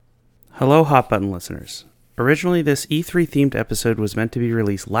Hello, Hot Button listeners. Originally, this E3-themed episode was meant to be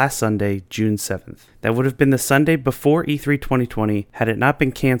released last Sunday, June 7th. That would have been the Sunday before E3 2020 had it not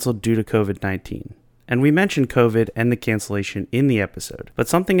been canceled due to COVID-19. And we mentioned COVID and the cancellation in the episode. But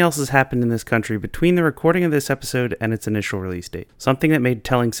something else has happened in this country between the recording of this episode and its initial release date. Something that made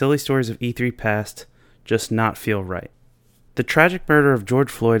telling silly stories of E3 past just not feel right. The tragic murder of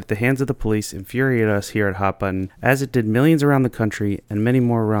George Floyd at the hands of the police infuriated us here at Hot Button, as it did millions around the country and many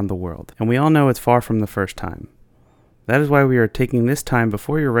more around the world. And we all know it's far from the first time. That is why we are taking this time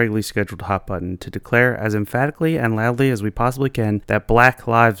before your regularly scheduled Hot Button to declare as emphatically and loudly as we possibly can that Black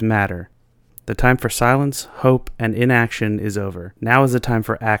Lives Matter. The time for silence, hope, and inaction is over. Now is the time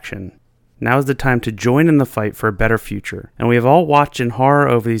for action. Now is the time to join in the fight for a better future. And we have all watched in horror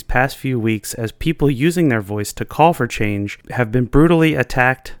over these past few weeks as people using their voice to call for change have been brutally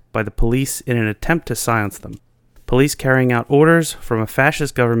attacked by the police in an attempt to silence them. Police carrying out orders from a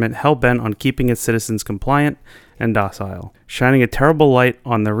fascist government hell-bent on keeping its citizens compliant and docile, shining a terrible light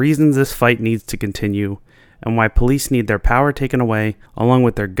on the reasons this fight needs to continue and why police need their power taken away, along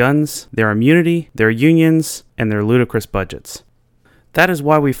with their guns, their immunity, their unions, and their ludicrous budgets. That is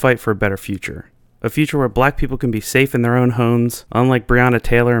why we fight for a better future. A future where black people can be safe in their own homes, unlike Breonna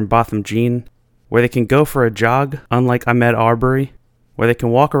Taylor and Botham Jean, where they can go for a jog, unlike Ahmaud Arbery, where they can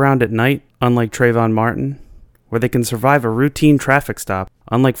walk around at night, unlike Trayvon Martin, where they can survive a routine traffic stop,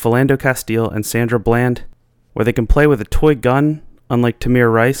 unlike Philando Castile and Sandra Bland, where they can play with a toy gun, unlike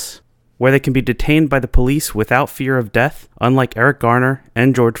Tamir Rice, where they can be detained by the police without fear of death, unlike Eric Garner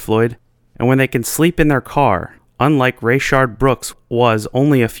and George Floyd, and when they can sleep in their car, unlike Rayshard Brooks was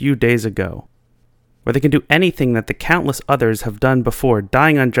only a few days ago, where they can do anything that the countless others have done before,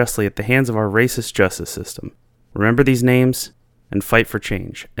 dying unjustly at the hands of our racist justice system. Remember these names and fight for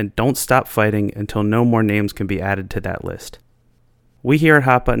change, and don't stop fighting until no more names can be added to that list. We here at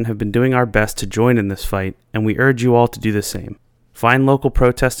Hot Button have been doing our best to join in this fight, and we urge you all to do the same. Find local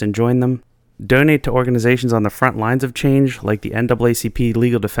protests and join them. Donate to organizations on the front lines of change, like the NAACP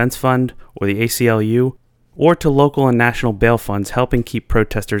Legal Defense Fund or the ACLU, or to local and national bail funds helping keep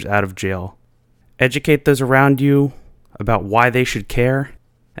protesters out of jail. Educate those around you about why they should care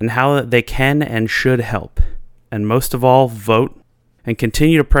and how they can and should help. And most of all, vote and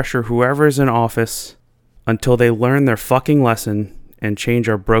continue to pressure whoever is in office until they learn their fucking lesson and change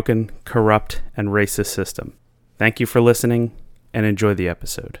our broken, corrupt, and racist system. Thank you for listening and enjoy the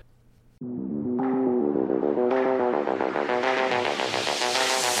episode.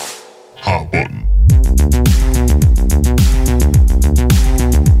 Hot Button.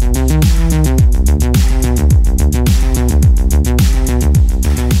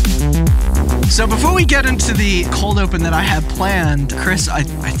 So before we get into the cold open that I had planned, Chris, I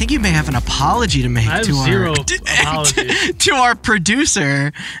think you may have an apology to make I have to zero apologies. to our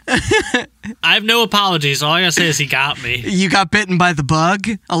producer. I have no apologies. All I gotta say is he got me. You got bitten by the bug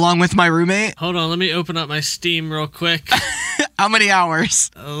along with my roommate. Hold on, let me open up my Steam real quick. How many hours?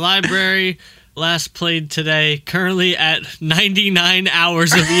 Library last played today. Currently at 99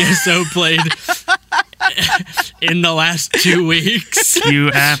 hours of ESO played in the last 2 weeks. You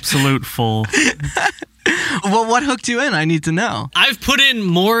absolute fool. Well, what hooked you in? I need to know. I've put in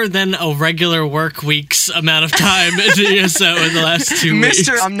more than a regular work week's amount of time into ESO in the last 2 weeks.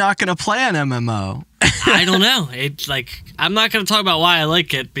 Mister, I'm not going to play an MMO. I don't know. It's like, I'm not going to talk about why I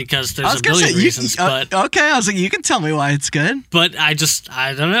like it because there's a billion reasons. But okay, I was like, you can tell me why it's good. But I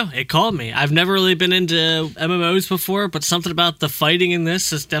don't know. It called me. I've never really been into MMOs before, but something about the fighting in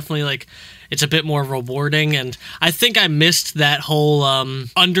this is definitely like, it's a bit more rewarding, and I think I missed that whole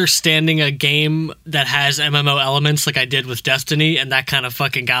understanding a game that has MMO elements like I did with Destiny, and that kind of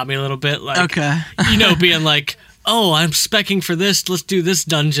fucking got me a little bit. Like, okay. Being like, oh, I'm speccing for this, let's do this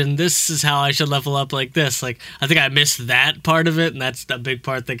dungeon, this is how I should level up like this. Like, I think I missed that part of it, and that's the big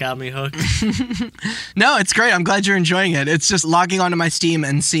part that got me hooked. No, it's great. I'm glad you're enjoying it. It's just logging onto my Steam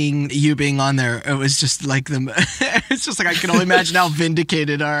and seeing you being on there. It was just like it's just like I can only imagine how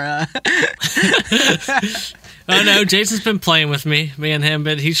vindicated our Oh no, Jason's been playing with me and him,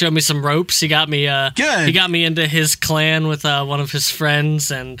 but he showed me some ropes. He got me good. He got me into his clan with one of his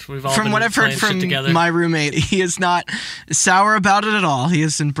friends, and we've all from what I've heard from my roommate, he is not sour about it at all. He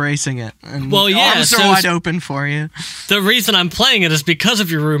is embracing it. And well, yeah, arms are wide open for you. The reason I'm playing it is because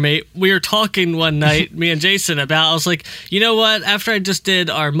of your roommate. We were talking one night, me and Jason, about, I was like, you know what? After I just did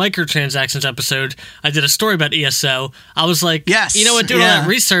our microtransactions episode, I did a story about ESO. I was like, yes, you know what? Doing all that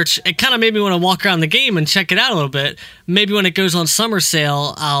research, it kind of made me want to walk around the game and check it out out a little bit. Maybe when it goes on summer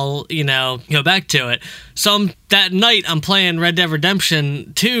sale, I'll, go back to it. So that night, I'm playing Red Dead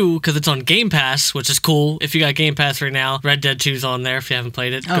Redemption 2 because it's on Game Pass, which is cool. If you got Game Pass right now, Red Dead 2's on there if you haven't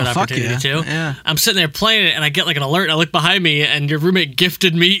played it. Good opportunity too. Yeah. I'm sitting there playing it, and I get like an alert, and I look behind me, and your roommate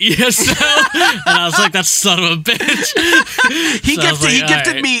gifted me ESO. And I was like, that son of a bitch. He So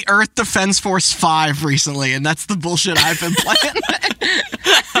gifted me Earth Defense Force 5 recently, and that's the bullshit I've been playing.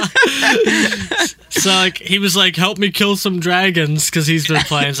 So like he was like, help me kill some dragons because he's been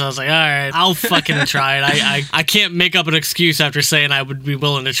playing. So I was like, all right, I'll fucking try it. I can't make up an excuse after saying I would be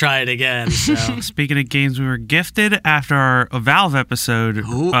willing to try it again. So Speaking of games we were gifted after our Valve episode,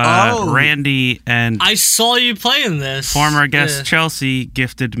 Randy and I saw you playing this. former guest Chelsea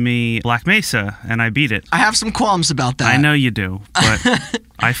gifted me Black Mesa, and I beat it. I have some qualms about that. I know you do, but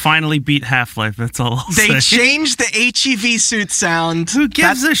I finally beat Half-Life. That's all I'll They say. changed the HEV suit sound. Who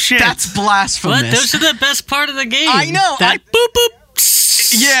gives a shit? That's blasphemous. What? Those are the best part of the game. I know, That boop boop.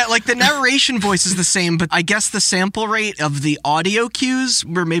 Yeah, like the narration voice is the same, but I guess the sample rate of the audio cues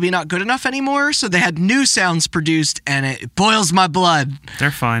were maybe not good enough anymore, so they had new sounds produced, and it boils my blood.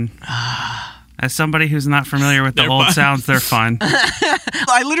 They're fine. As somebody who's not familiar with the old sounds, they're fine.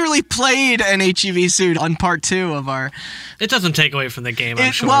 I literally played an HEV suit on part 2 of our... It doesn't take away from the game,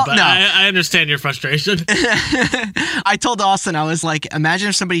 I'm sure, well, but no. I understand your frustration. I told Austin, I was like, imagine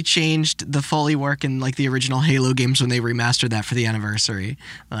if somebody changed the Foley work in like the original Halo games when they remastered that for the anniversary.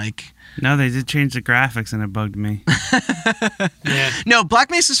 Like... No, they did change the graphics, and it bugged me. Yeah. No, Black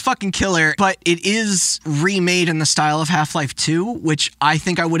Mesa's fucking killer, but it is remade in the style of Half-Life 2, which I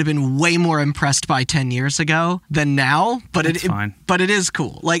think I would have been way more impressed by 10 years ago than now. But That's fine. But it is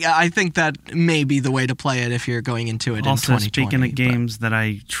cool. Like, I think that may be the way to play it if you're going into it Also, in 2020. speaking of games that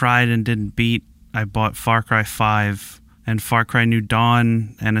I tried and didn't beat, I bought Far Cry 5 and Far Cry New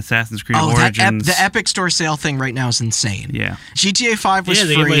Dawn and Assassin's Creed Origins. The Epic Store sale thing right now is insane. Yeah. GTA 5 was They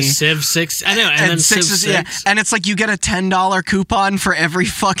free. give away Civ 6. I know, and then Civ 6. Yeah, and it's like you get a $10 coupon for every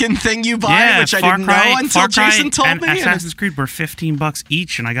fucking thing you buy, which I didn't know until Far Cry Jason told and me. Assassin's Creed were $15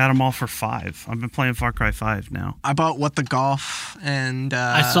 each, and I got them all for $5. I've been playing Far Cry 5 now. I bought What the Golf, and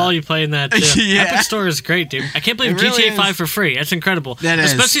I saw you playing that too. Yeah. Epic Store is great, dude. I can't believe It really GTA 5 is. for free. That's incredible. That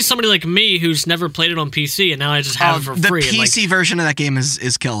is. Especially somebody like me who's never played it on PC, and now I just have it for the free. and, PC version of that game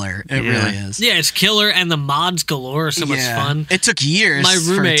is killer. It really is. yeah, it's killer, and the mods galore are so much fun. It took years My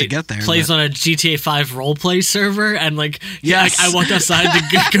for it roommate to get there. plays but- on a GTA 5 roleplay server, and Yes. I walked outside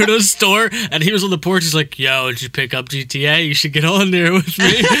to go to the store, and he was on the porch. He's like, "Yo, did you pick up GTA? You should get on there with me."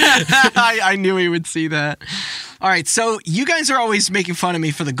 I knew he would see that. All right, so you guys are always making fun of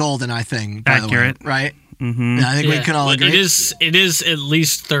me for the GoldenEye thing, by Accurate. the way, right? Mm-hmm. I think we can all agree. It is at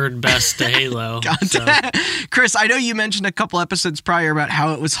least third best to Halo. so. Chris, I know you mentioned a couple episodes prior about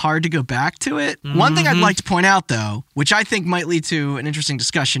how it was hard to go back to it. One thing I'd like to point out, though, which I think might lead to an interesting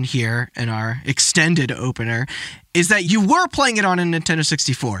discussion here in our extended opener, is that you were playing it on a Nintendo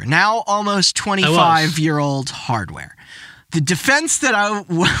 64, now almost 25-year-old hardware. The defense that I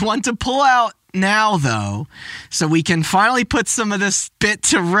want to pull out now, though, so we can finally put some of this bit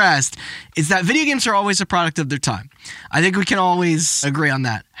to rest, is that video games are always a product of their time. I think we can always agree on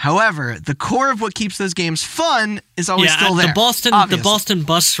that. However, the core of what keeps those games fun is always still there. The Boston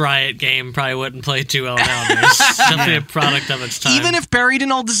Bus Riot game probably wouldn't play too well nowadays. It's definitely a product of its time. Even if buried in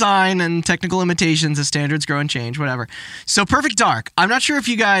old design and technical limitations as standards grow and change, whatever. So Perfect Dark. I'm not sure if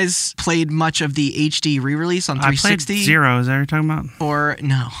you guys played much of the HD re-release on 360. I played Zero. Is that what you're talking about? Or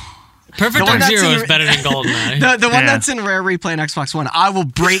no. Perfect The one Dark that's Zero in- is better than GoldenEye. The one that's in Rare Replay and Xbox One. I will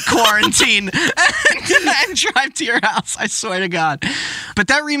break quarantine and drive to your house. I swear to God. But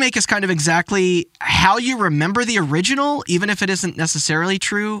that remake is kind of exactly how you remember the original, even if it isn't necessarily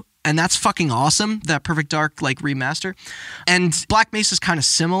true. And that's fucking awesome, that Perfect Dark remaster. And Black Mesa is kind of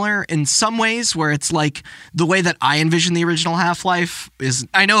similar in some ways, where it's like the way that I envision the original Half-Life is.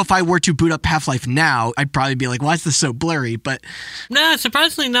 I know if I were to boot up Half-Life now, I'd probably be like, why is this so blurry? But Nah,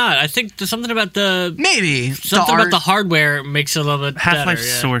 surprisingly not. I think there's something about the maybe about the hardware makes it a little bit Half-Life better.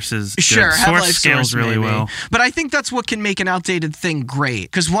 Yeah. Source is good. Sure, Source Half-Life scales Source, really maybe. well. But I think that's what can make an outdated thing great.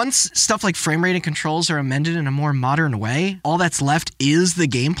 Because once stuff like frame rate and controls are amended in a more modern way, all that's left is the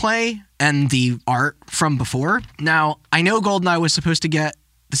gameplay and the art from before. Now, I know GoldenEye was supposed to get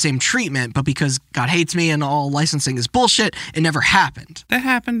the same treatment, but because God hates me and all licensing is bullshit, it never happened. That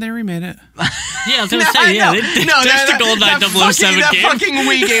happened. They remade it. Yeah, I was going to say, yeah. There's the GoldenEye 007 that game. fucking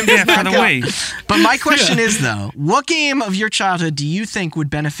Wii game does Yeah, not for the count. Wii. But my question is, though, what game of your childhood do you think would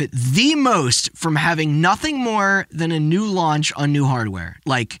benefit the most from having nothing more than a new launch on new hardware?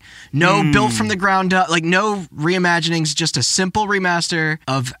 Like, no built from the ground up, like no reimaginings, just a simple remaster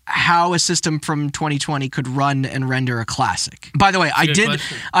of how a system from 2020 could run and render a classic. By the way, I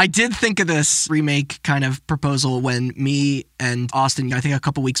did think of this remake kind of proposal when me and Austin, I think a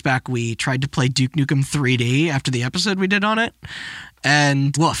couple weeks back, we tried to play Duke Nukem 3D after the episode we did on it.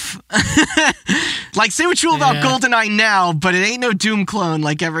 And woof. Like, say what you will about GoldenEye now, but it ain't no Doom clone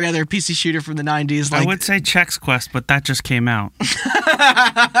like every other PC shooter from the 90s. Like, I would say Chex Quest, but that just came out.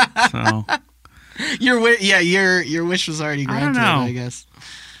 So your wish was already granted, I guess.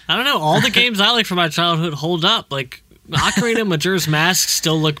 I don't know. All the games I like from my childhood hold up. Like, Ocarina of Majora's Mask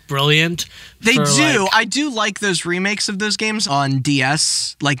still look brilliant. They do. I do like those remakes of those games on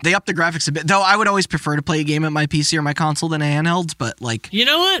DS. Like, they up the graphics a bit. Though I would always prefer to play a game at my PC or my console than a handheld, but like... You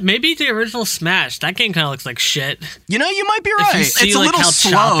know what? Maybe the original Smash. That game kind of looks like shit. You know, you might be right. See, it's a like, little how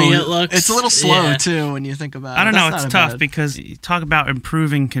slow. choppy it looks. It's a little slow, too, when you think about it. I don't know. That's It's not tough bad. because you talk about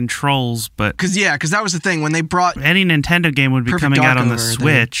improving controls, but... Because that was the thing. When they brought... Any Nintendo game would be Perfect coming Dark out on the over,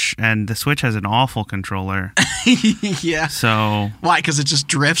 Switch, and the Switch has an awful controller. Yeah. So... Why? Because it just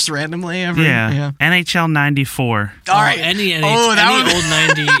drifts randomly every... Yeah. NHL 94. All right. Any old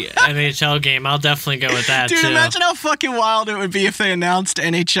 90 NHL game, I'll definitely go with that, Dude, too. imagine how fucking wild it would be if they announced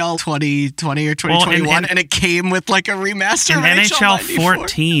NHL 2020 or 2021 and it came with like a remaster of In NHL 94.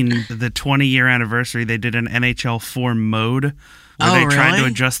 14, the 20-year anniversary, they did an NHL 4 mode where they tried to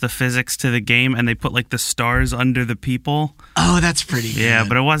really? adjust the physics to the game, and they put like the stars under the people. Oh, that's pretty good. Yeah,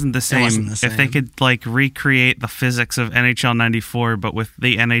 but it wasn't the same. wasn't the If they same. could like recreate the physics of NHL 94, but with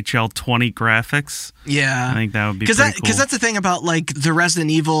the NHL 20 graphics, Yeah. I think that would be pretty cool. Because that's the thing about like the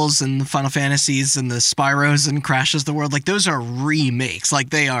Resident Evils and the Final Fantasies and the Spyros and Crashes of the World. Like, those are remakes. Like,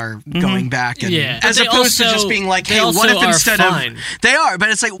 they are going back. And, Yeah. as But they opposed to also- just being like, they hey, what also if are instead fine. of... They are, but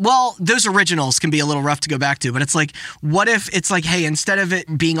it's like, well, those originals can be a little rough to go back to. But it's like, what if it's like, hey, instead of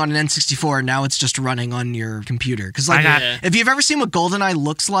it being on an N64, now it's just running on your computer? Because like, if you've ever seen what GoldenEye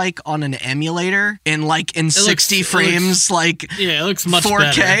looks like on an emulator in 60 frames, it looks much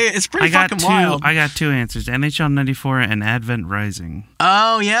 4K, better. it's pretty fucking wild. I got two answers: NHL 94 and Advent Rising.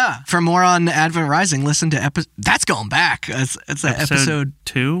 Oh yeah. For more on Advent Rising, listen to that's going back. It's episode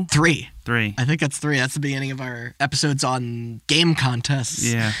 2, 3. 3. I think that's 3. That's the beginning of our episodes on game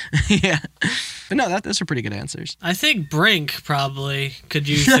contests. Yeah. Yeah. But no, those are pretty good answers. I think Brink probably could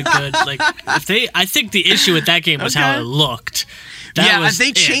use a good I think the issue with that game was how it looked.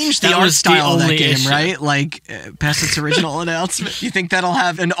 They changed the art style of that game, issue. right? Like, past its original announcement. You think that'll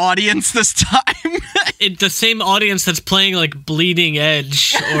have an audience this time? The same audience that's playing like Bleeding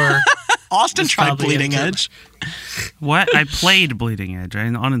Edge or Austin tried probably Bleeding into- Edge. What? I played Bleeding Edge. I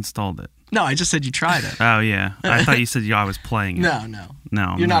uninstalled it. No, I just said you tried it. Oh yeah, I thought you said I was playing it.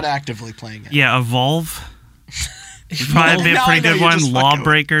 No. You're not actively playing it. Yeah, Evolve. Would probably be a Now I pretty know good you're one. just fucking with me.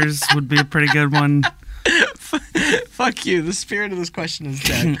 Lawbreakers would be a pretty good one. Fuck you. The spirit of this question is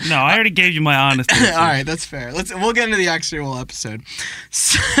dead. No, I already gave you my honest answer. All right, that's fair. We'll get into the actual episode.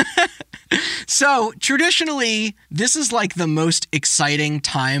 So traditionally, this is like the most exciting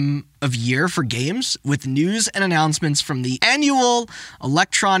time of year for games, with news and announcements from the annual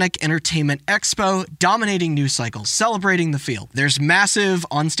Electronic Entertainment Expo dominating news cycles, celebrating the field. There's massive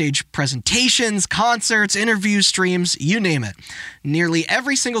onstage presentations, concerts, interviews, streams, you name it. Nearly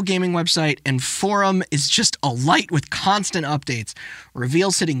every single gaming website and forum is just alight with constant updates.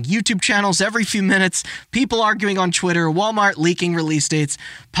 Reveals hitting YouTube channels every few minutes, people arguing on Twitter, Walmart leaking release dates,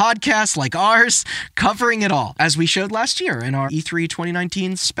 podcasts like ours covering it all, as we showed last year in our E3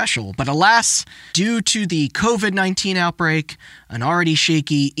 2019 special. But alas, due to the COVID-19 outbreak, an already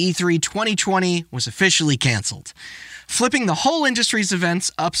shaky E3 2020 was officially canceled, flipping the whole industry's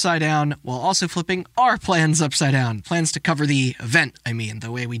events upside down while also flipping our plans upside down. Plans to cover the event,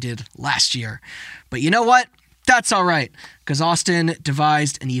 the way we did last year. But you know what? That's all right, because Austin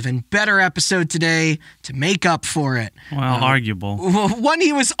devised an even better episode today to make up for it. Well, arguable. One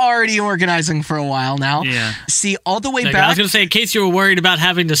he was already organizing for a while now. Yeah. See, all the way I back... was going to say, in case you were worried about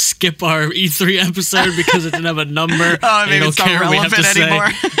having to skip our E3 episode because it didn't have a number. Oh, maybe it's not relevant anymore.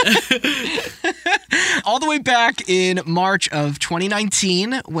 all the way back in March of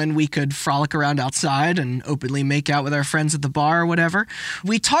 2019, when we could frolic around outside and openly make out with our friends at the bar or whatever,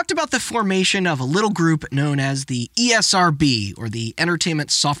 we talked about the formation of a little group known as the ESRB, or the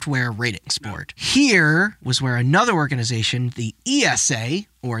Entertainment Software Ratings Board. Here was where another organization, the ESA,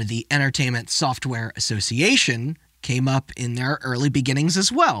 or the Entertainment Software Association, came up in their early beginnings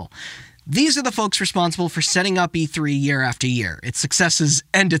as well. These are the folks responsible for setting up E3 year after year, its successes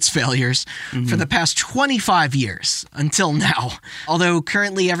and its failures, for the past 25 years until now. Although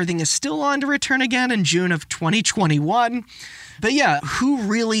currently everything is still on to return again in June of 2021. But yeah, who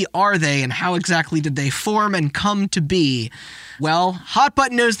really are they and how exactly did they form and come to be? Well, Hot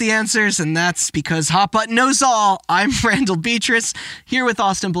Button knows the answers, and that's because Hot Button knows all. I'm Randall Beatrice, here with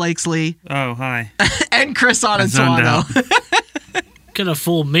Austin Blakesley. Oh, hi. And Chris Onantuano. Could have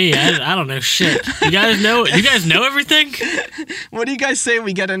fooled me. I don't know shit. You guys know everything? What do you guys say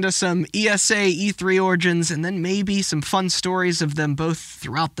we get into some ESA, E3 origins, and then maybe some fun stories of them both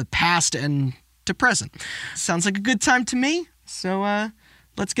throughout the past and to present? Sounds like a good time to me. So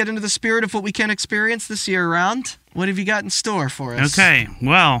let's get into the spirit of what we can experience this year around. What have you got in store for us? Okay,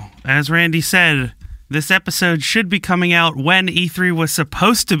 well, as Randy said, this episode should be coming out when E3 was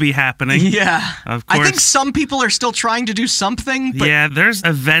supposed to be happening. Yeah. Of course. I think some people are still trying to do something, but yeah, there's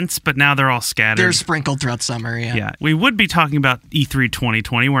events, but now they're all scattered. they're sprinkled throughout summer, yeah. Yeah, we would be talking about E3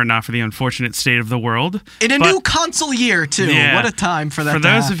 2020 were it not for the unfortunate state of the world. In a new console year, too. Yeah. What a time for that For to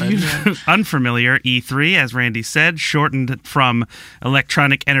those happen. of you unfamiliar, E3, as Randy said, shortened from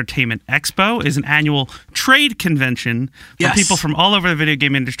Electronic Entertainment Expo, is an annual trade convention for Yes. people from all over the video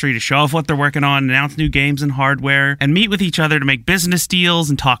game industry to show off what they're working on, announce new games and hardware, and meet with each other to make business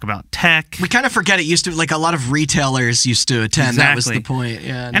deals and talk about tech. We kind of forget it used to, like a lot of retailers used to attend. That was the Exactly. point,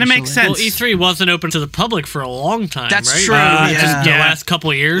 yeah. And it makes initially. sense. Well, E3 wasn't open to the public for a long time, That's right? true, Just the yeah. last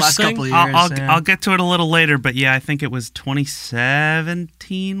couple of years Last thing? couple of years. I'll get to it a little later, but yeah, I think it was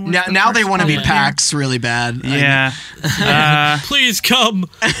 2017. Was the Now first they want to one. be PAX really bad. Yeah. Please come.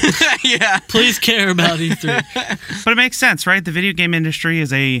 Yeah. Please care about E3. But it makes sense, right? The video game industry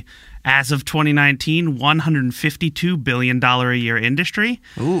is as of 2019, $152 billion a year industry.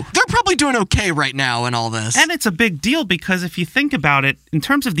 Ooh. They're probably doing okay right now in all this. And it's a big deal because if you think about it, in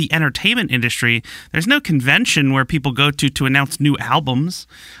terms of the entertainment industry, there's no convention where people go to announce new albums.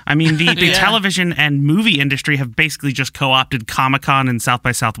 I mean, the Yeah. television and movie industry have basically just co-opted Comic-Con and South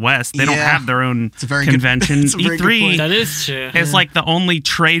by Southwest. They don't Yeah. have their own a very good- convention. it's a very good point. That is true. is like the only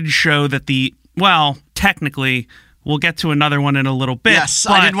trade show that technically, we'll get to another one in a little bit. Yes,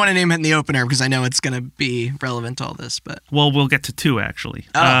 but, I did want to name it in the opener because I know it's going to be relevant to all this. But Well, we'll get to two, actually.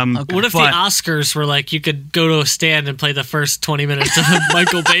 okay. What if but- the Oscars were like you could go to a stand and play the first 20 minutes of a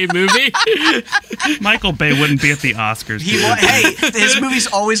Michael Bay movie? Michael Bay wouldn't be at the Oscars. dude. hey, his movies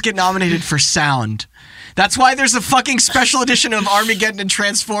always get nominated for sound. That's why there's a fucking special edition of Armageddon and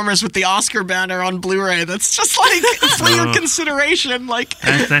Transformers with the Oscar banner on Blu-ray. That's just like for your consideration. Like,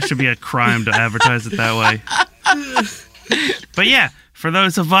 That should be a crime to advertise it that way. But yeah, for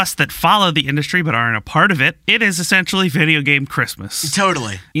those of us that follow the industry but aren't a part of it, it is essentially video game Christmas.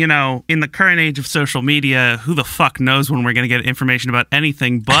 totally. You know, in the current age of social media, who the fuck knows when we're going to get information about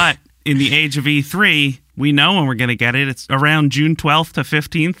anything, but in the age of E3, we know when we're going to get it. It's around June 12th to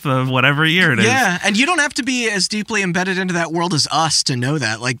 15th of whatever year it is. Yeah, and you don't have to be as deeply embedded into that world as us to know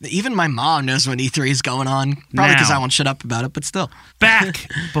that. Like, even my mom knows when E3 is going on. Probably because Now. I won't shut up about it, but still. Back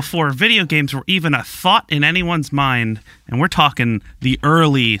before video games were even a thought in anyone's mind, and we're talking the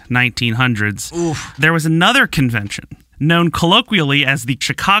early 1900s, there was another convention known colloquially as the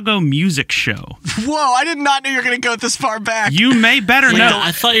Chicago Music Show. Whoa, I did not know you were going to go this far back. You may better Wait, know.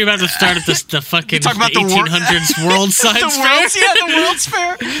 I thought you were about to start at the fucking talk about the wor- 1800s World Science the Fair. World's, yeah, the World's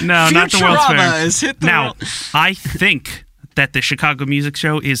Fair. No, not the World's Futurama Fair. has hit the Now, world. I think that the Chicago Music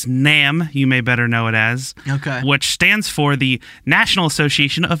Show is NAMM, you may better know it as, Okay. which stands for the National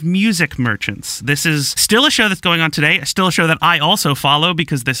Association of Music Merchants. This is still a show that's going on today, still a show that I also follow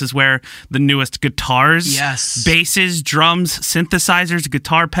because this is where the newest guitars, Yes. basses, drums, synthesizers,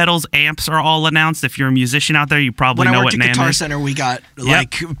 guitar pedals, amps are all announced. If you're a musician out there, you probably When I know worked what at NAMM Guitar is. Center, we got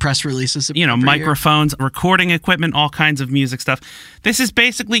like press releases. You know, every year. microphones, recording equipment, all kinds of music stuff. This is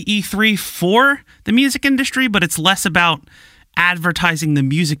basically E3 for the music industry, but it's less about advertising the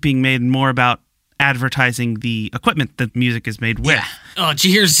music being made and more about advertising the equipment that music is made with. Yeah. Oh, did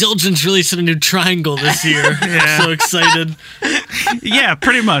you hear Zildjian's releasing a new triangle this year? I'm so excited. Yeah,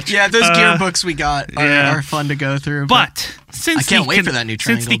 pretty much. Yeah, those gear books we got yeah. are fun to go through. But since I can't the wait for that new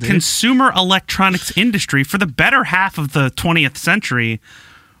since the triangle, dude. consumer electronics industry for the better half of the 20th century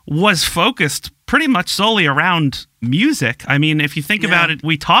was focused pretty much solely around music. I mean, if you think about it,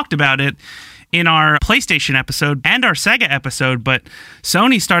 we talked about it in our PlayStation episode and our Sega episode, but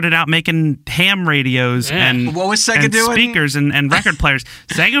Sony started out making ham radios and what was Sega and doing? Speakers and record players.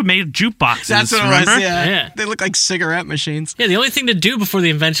 Sega made jukeboxes. That's what remember? it was, yeah. Yeah. They look like cigarette machines. Yeah, the only thing to do before the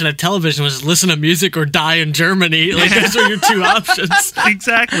invention of television was listen to music or die in Germany. Like, those are your two options.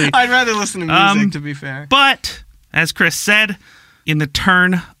 Exactly. I'd rather listen to music, to be fair. But, as Chris said, in the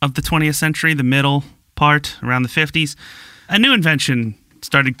turn of the 20th century, the middle part, around the 50s, a new invention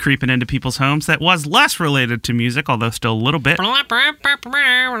started creeping into people's homes that was less related to music, although still a little bit. The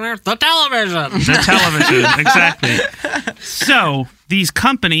television. The television, exactly. So, these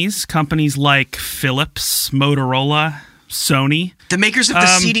companies like Philips, Motorola, Sony. The makers of the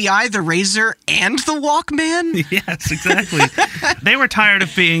CDI, the Razr, and the Walkman? Yes, exactly. They were tired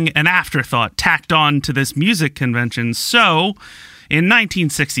of being an afterthought tacked on to this music convention. So, in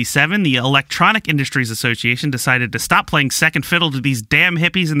 1967, the Electronic Industries Association decided to stop playing second fiddle to these damn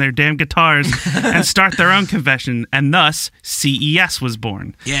hippies and their damn guitars and start their own convention, and thus CES was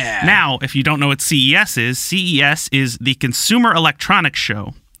born. Yeah. Now, if you don't know what CES is the Consumer Electronics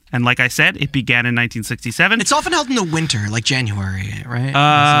Show. And like I said, it began in 1967. It's often held in the winter, like January,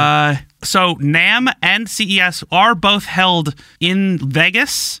 right? So NAMM and CES are both held in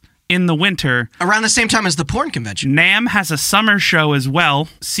Vegas in the winter. Around the same time as the porn convention. NAMM has a summer show as well.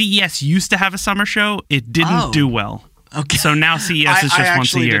 CES used to have a summer show. It didn't do well. Okay. So now CES is just once a year. I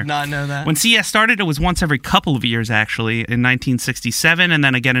actually did not know that. When CES started, it was once every couple of years, actually, in 1967 and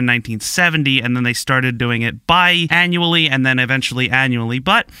then again in 1970, and then they started doing it biannually and then eventually annually.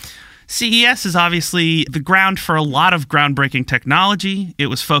 But CES is obviously the ground for a lot of groundbreaking technology. It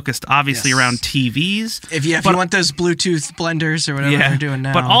was focused, obviously, around TVs. If you want those Bluetooth blenders or whatever they're doing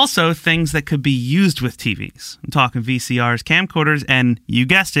now. But also things that could be used with TVs. I'm talking VCRs, camcorders, and you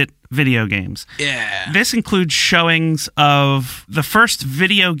guessed it, video games. Yeah. This includes showings of the first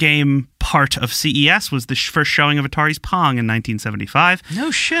video game part of CES was the first showing of Atari's Pong in 1975.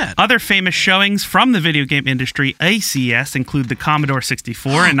 No shit. Other famous showings from the video game industry at CES include the Commodore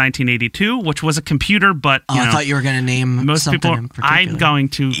 64 in 1982, which was a computer, but I thought you were going to name most something people. in particular. I'm going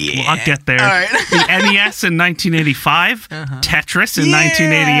to. Yeah. I'll get there. All right. The NES in 1985, Tetris in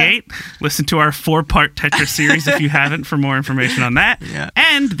 1988. Listen to our 4-part Tetris series if you haven't for more information on that. Yeah.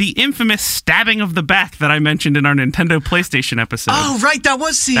 And the infamous stabbing of the back that I mentioned in our Nintendo PlayStation episode. Oh, right. That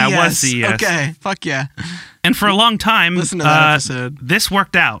was CES. That was CES. Okay. Fuck yeah. And for a long time, Listen to that episode. This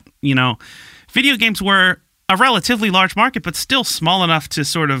worked out. You know, video games were a relatively large market, but still small enough to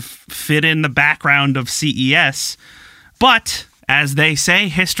sort of fit in the background of CES. But, as they say,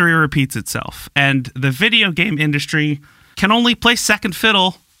 history repeats itself. And the video game industry can only play second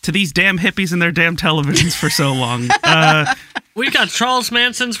fiddle to these damn hippies and their damn televisions for so long. We got Charles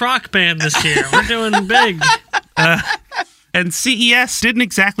Manson's rock band this year. We're doing big. And CES didn't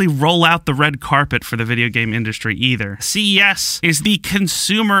exactly roll out the red carpet for the video game industry either. CES is the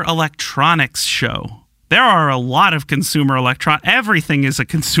Consumer Electronics Show. There are a lot of consumer everything is a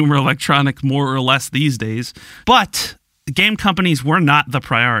consumer electronic more or less these days. But game companies were not the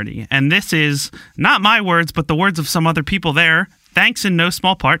priority. And this is not my words, but the words of some other people there, thanks in no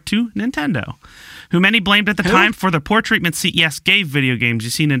small part to Nintendo, who many blamed at the time for the poor treatment CES gave video games. You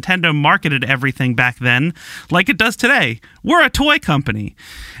see, Nintendo marketed everything back then like it does today. We're a toy company.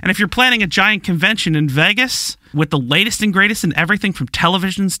 And if you're planning a giant convention in Vegas with the latest and greatest in everything from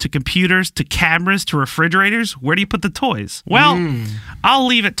televisions to computers to cameras to refrigerators, where do you put the toys? Well, I'll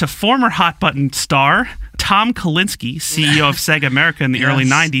leave it to former Hot Button star Tom Kalinske, CEO of Sega America in the early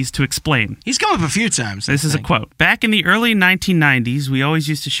 90s, to explain. He's come up a few times. This is a quote. Back in the early 1990s, we always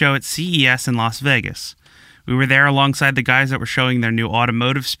used to show at CES in Las Vegas. We were there alongside the guys that were showing their new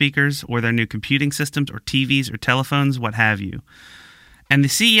automotive speakers or their new computing systems or TVs or telephones, what have you. And the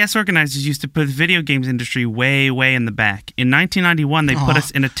CES organizers used to put the video games industry way, way in the back. In 1991, they put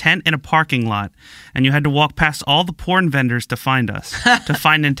us in a tent in a parking lot, and you had to walk past all the porn vendors to find us, to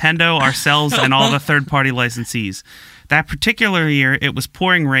find Nintendo, ourselves, and all the third-party licensees. That particular year, it was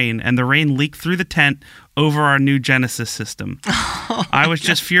pouring rain, and the rain leaked through the tent over our new Genesis system. I was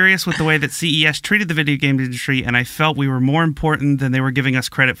just furious with the way that CES treated the video game industry, and I felt we were more important than they were giving us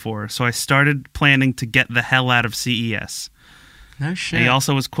credit for, so I started planning to get the hell out of CES. No shit. He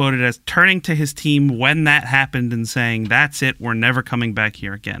also was quoted as turning to his team when that happened and saying, "That's it, we're never coming back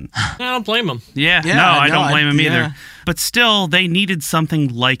here again." I don't blame him. Yeah, no, I don't blame him either. But still, they needed something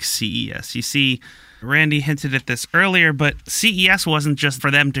like CES. You see, Randy hinted at this earlier, but CES wasn't just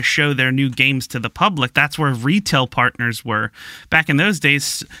for them to show their new games to the public. That's where retail partners were. Back in those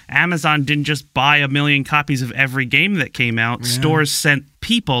days, Amazon didn't just buy 1 million copies of every game that came out. Yeah. Stores sent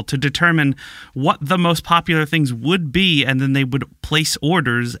people to determine what the most popular things would be, and then they would place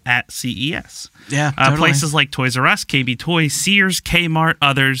orders at CES. Yeah, totally. Places like Toys R Us, KB Toys, Sears, Kmart,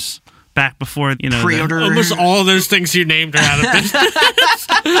 others. Back before, pre-order. Almost all those things you named are out of business.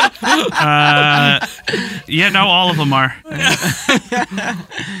 Yeah, no, all of them are.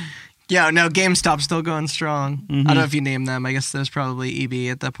 Yeah, no, GameStop's still going strong. Mm-hmm. I don't know if you name them. I guess there's probably EB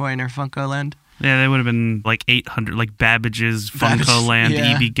at that point or Funko Land. Yeah, they would have been like 800, like Babbage's, Funko Land,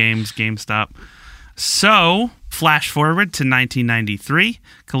 yeah. EB Games, GameStop. So, flash forward to 1993,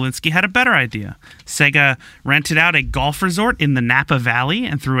 Kalinske had a better idea. Sega rented out a golf resort in the Napa Valley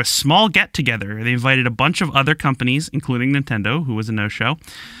and threw a small get-together. They invited a bunch of other companies, including Nintendo, who was a no-show.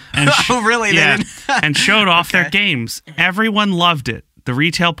 And oh, really? Yeah, and showed off their games. Everyone loved it. The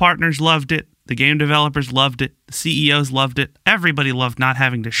retail partners loved it. The game developers loved it. The CEOs loved it. Everybody loved not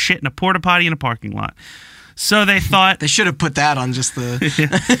having to shit in a porta potty in a parking lot. So they thought they should have put that on just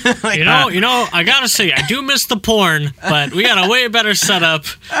the. Like, you know. I gotta say, I do miss the porn, but we got a way better setup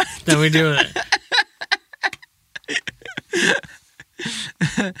than we do it.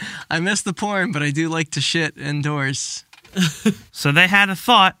 I miss the porn, but I do like to shit indoors. So they had a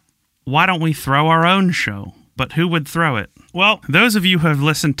thought: why don't we throw our own show? But who would throw it? Well, those of you who have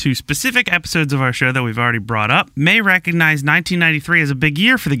listened to specific episodes of our show that we've already brought up may recognize 1993 as a big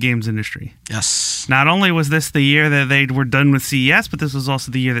year for the games industry. Yes. Not only was this the year that they were done with CES, but this was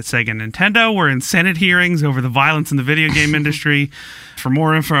also the year that Sega and Nintendo were in Senate hearings over the violence in the video game industry. For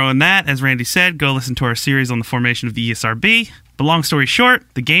more info on that, as Randy said, go listen to our series on the formation of the ESRB. But long story short,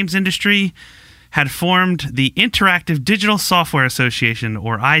 the games industry had formed the Interactive Digital Software Association,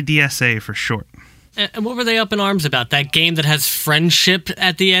 or IDSA for short. And what were they up in arms about? That game that has friendship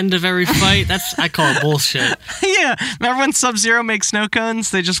at the end of every fight? I call it bullshit. Yeah. Remember when Sub-Zero makes snow cones?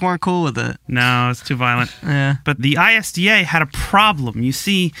 They just weren't cool with it. No, it's too violent. Yeah. But the ISDA had a problem. You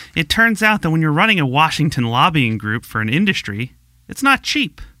see, it turns out that when you're running a Washington lobbying group for an industry, it's not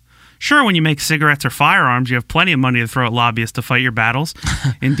cheap. Sure, when you make cigarettes or firearms, you have plenty of money to throw at lobbyists to fight your battles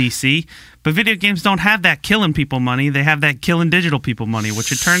in D.C., but video games don't have that killing people money. They have that killing digital people money,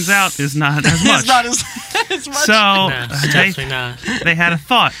 which it turns out is not as much. It's not as much. So no, definitely not. They had a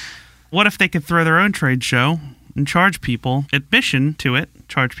thought. What if they could throw their own trade show and charge people admission to it,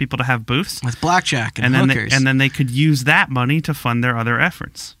 charge people to have booths? With blackjack and hookers. And then they could use that money to fund their other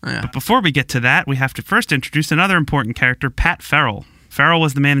efforts. Yeah. But before we get to that, we have to first introduce another important character, Pat Farrell. Farrell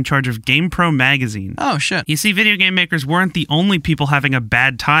was the man in charge of GamePro magazine. Oh, shit. You see, video game makers weren't the only people having a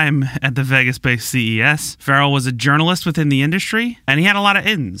bad time at the Vegas-based CES. Farrell was a journalist within the industry, and he had a lot of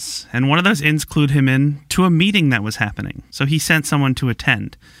ins. And one of those ins clued him in to a meeting that was happening. So he sent someone to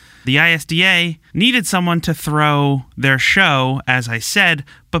attend. The ISDA needed someone to throw their show, as I said,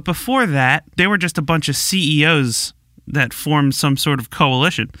 but before that, they were just a bunch of CEOs that formed some sort of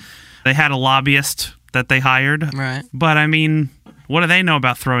coalition. They had a lobbyist that they hired. Right. But, I mean, what do they know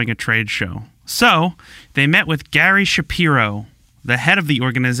about throwing a trade show? So they met with Gary Shapiro, the head of the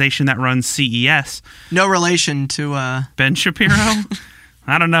organization that runs CES. No relation to Ben Shapiro?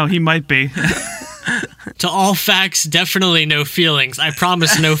 I don't know. He might be. To all facts, definitely no feelings. I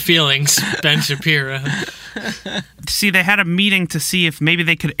promise no feelings, Ben Shapiro. See, they had a meeting to see if maybe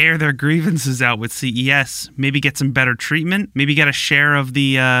they could air their grievances out with CES, maybe get some better treatment, maybe get a share of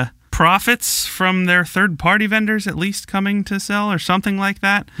the profits from their third-party vendors at least coming to sell or something like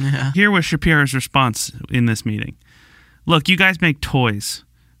that. Yeah. Here was Shapiro's response in this meeting. Look, you guys make toys.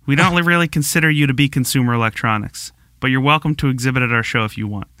 We don't really consider you to be consumer electronics, but you're welcome to exhibit at our show if you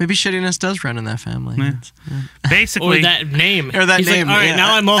want. Maybe shittiness does run in that family. Yeah. Basically, or that name. Or that He's name. Like, all right,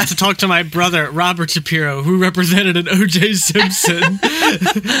 now I'm off to talk to my brother, Robert Shapiro, who represented an O.J. Simpson.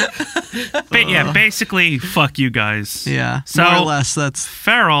 Yeah, basically, fuck you guys. Yeah, so more or less, that's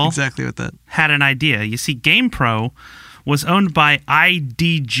Farrell exactly what that had an idea. You see, GamePro was owned by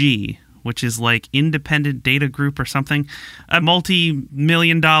IDG, which is like Independent Data Group or something, a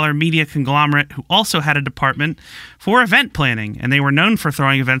multi-million-dollar media conglomerate who also had a department for event planning, and they were known for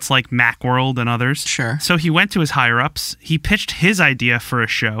throwing events like Macworld and others. Sure. So he went to his higher-ups, he pitched his idea for a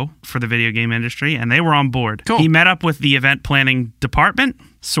show for the video game industry, and they were on board. Cool. He met up with the event planning department,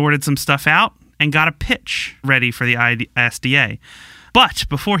 sorted some stuff out, and got a pitch ready for the ISDA. But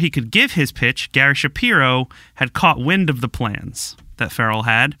before he could give his pitch, Gary Shapiro had caught wind of the plans that Farrell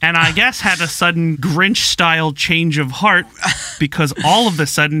had, and I guess had a sudden Grinch-style change of heart because all of a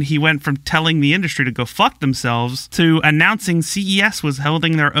sudden he went from telling the industry to go fuck themselves to announcing CES was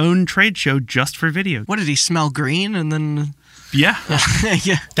holding their own trade show just for video. What did he smell green and then? Yeah.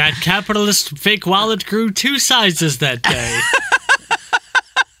 Yeah. That capitalist fake wallet grew 2 sizes that day.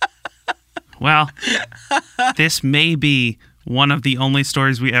 Well, this may be one of the only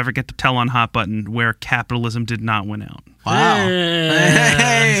stories we ever get to tell on Hot Button where capitalism did not win out. Wow.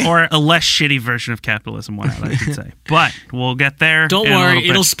 Hey. Or a less shitty version of capitalism won out, I should say. But we'll get there. Don't in a worry, little bit.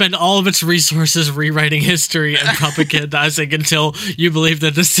 it'll spend all of its resources rewriting history and propagandizing until you believe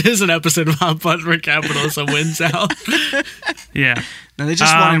that this is an episode of Hot Button where capitalism wins out. Yeah. No, they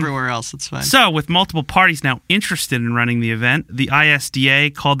just won everywhere else. It's fine. So, with multiple parties now interested in running the event, the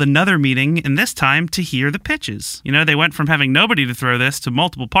ISDA called another meeting, and this time to hear the pitches. You know, they went from having nobody to throw this to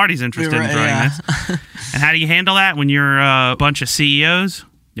multiple parties interested in throwing this. And how do you handle that when you're a bunch of CEOs?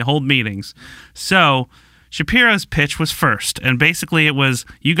 You hold meetings. So, Shapiro's pitch was first, and basically it was,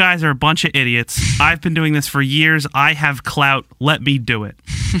 you guys are a bunch of idiots. I've been doing this for years. I have clout. Let me do it.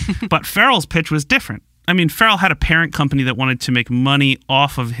 But Farrell's pitch was different. I mean, Farrell had a parent company that wanted to make money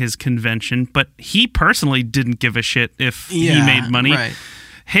off of his convention, but he personally didn't give a shit if he made money. Right.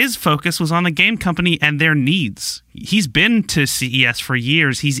 His focus was on the game company and their needs. He's been to CES for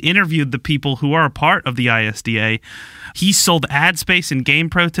years. He's interviewed the people who are a part of the ISDA. He sold ad space in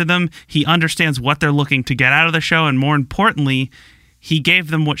GamePro to them. He understands what they're looking to get out of the show, and more importantly, he gave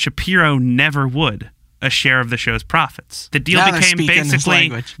them what Shapiro never would. A share of the show's profits. The deal Now they're became speaking his basically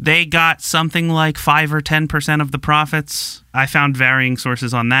language. they got something like 5 or 10% of the profits. I found varying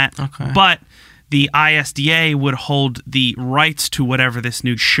sources on that. Okay. But the ISDA would hold the rights to whatever this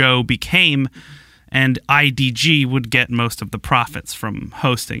new show became, and IDG would get most of the profits from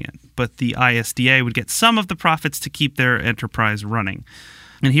hosting it. But the ISDA would get some of the profits to keep their enterprise running.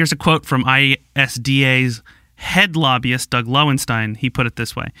 And here's a quote from ISDA's head lobbyist Doug Lowenstein. He put it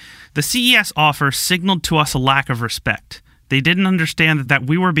this way: "The CES offer signaled to us a lack of respect. They didn't understand that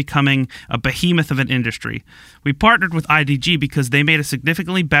we were becoming a behemoth of an industry. We partnered with IDG because they made a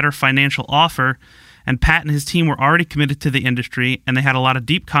significantly better financial offer, and Pat and his team were already committed to the industry, and they had a lot of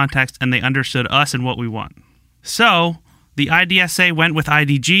deep context, and they understood us and what we want." So the IDSA went with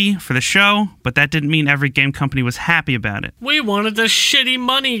IDG for the show, but that didn't mean every game company was happy about it. We wanted the shitty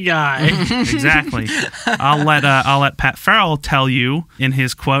money guy. Exactly. I'll let Pat Farrell tell you in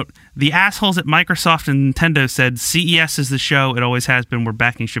his quote, "The assholes at Microsoft and Nintendo said CES is the show. It always has been. We're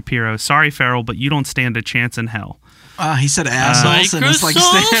backing Shapiro. Sorry, Farrell, but you don't stand a chance in hell." He said assholes, and it's like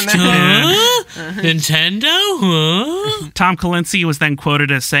Microsoft, standing there. huh? Nintendo, huh? Tom Kalinske was then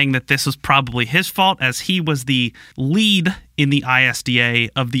quoted as saying that this was probably his fault, as he was the lead in the ISDA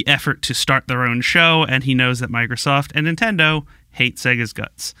of the effort to start their own show, and he knows that Microsoft and Nintendo hate Sega's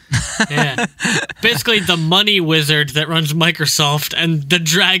guts. Yeah. Basically, the money wizard that runs Microsoft and the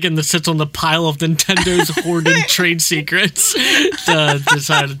dragon that sits on the pile of Nintendo's hoarding trade secrets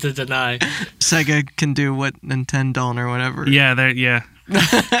decided to deny. Sega can do what Nintendo don't or whatever. Yeah.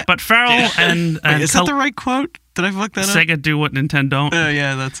 But Farrell and Wait, is that the right quote? Did I fuck that up? Sega do what Nintendo don't. Oh,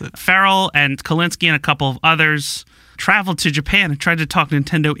 yeah, that's it. Farrell and Kalinske and a couple of others traveled to Japan and tried to talk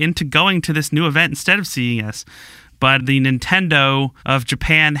Nintendo into going to this new event instead of CES. But the Nintendo of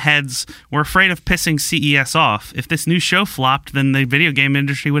Japan heads were afraid of pissing CES off. If this new show flopped, then the video game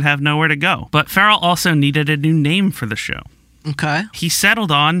industry would have nowhere to go. But Farrell also needed a new name for the show. Okay. He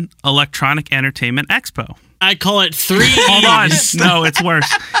settled on Electronic Entertainment Expo. I call it 3 Hold on. E's. No, it's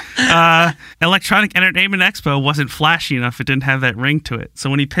worse. Electronic Entertainment Expo wasn't flashy enough. It didn't have that ring to it.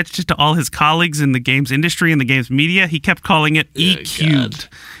 So when he pitched it to all his colleagues in the games industry and the games media, he kept calling it E cubed.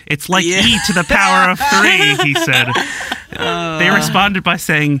 It's like E to the power of 3, he said. They responded by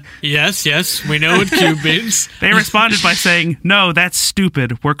saying... Yes, we know what cube means. They responded by saying, "No, that's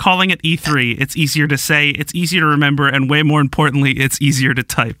stupid. We're calling it E3. It's easier to say, it's easier to remember, and way more importantly, it's easier to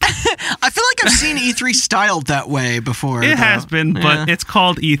type." I feel like I've seen E3 styled that way before. It has been, but it's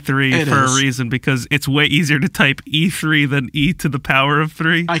called E3 for a reason, because it's way easier to type E3 than E to the power of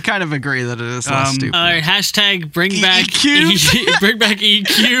 3. I kind of agree that it is less stupid. All right, hashtag bring back E-cubed? bring back E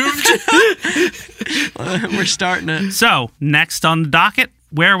cubed. We're starting it. So, next on the docket,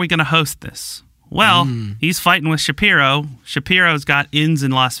 where are we going to host this? Well, he's fighting with Shapiro. Shapiro's got inns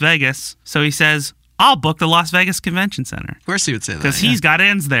in Las Vegas, so he says, "I'll book the Las Vegas Convention Center." Of course he would say that. Because he's got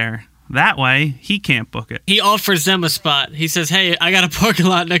inns there. That way, he can't book it. He offers them a spot. He says, "Hey, I got a parking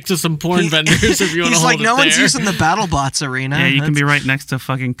lot next to some porn vendors if you want to He's hold like, it no one's there." using the BattleBots arena. Yeah, you can be right next to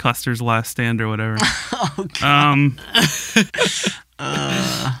fucking Custer's Last Stand or whatever. Oh, God.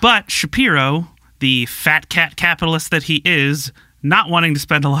 But Shapiro, the fat cat capitalist that he is, not wanting to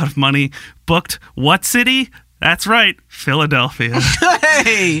spend a lot of money, booked what city? That's right, Philadelphia.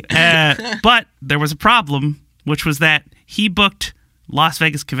 Hey! But there was a problem, which was that he booked Las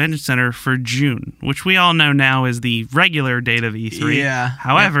Vegas Convention Center for June, which we all know now is the regular date of E3. Yeah.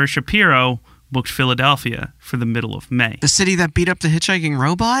 However, Shapiro booked Philadelphia for the middle of May. The city that beat up the hitchhiking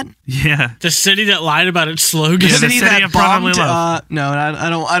robot? Yeah. The city that lied about its slogan. Yeah, the city city that of brotherly bombed. love. No,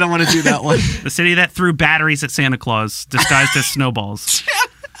 I don't want to do that one. The city that threw batteries at Santa Claus disguised as snowballs.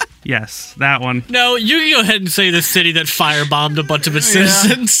 Yes, that one. No, you can go ahead and say the city that firebombed a bunch of its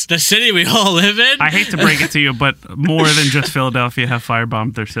citizens. The city we all live in. I hate to break it to you, but more than just Philadelphia have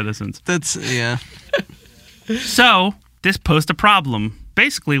firebombed their citizens. Yeah. So, this posed a problem.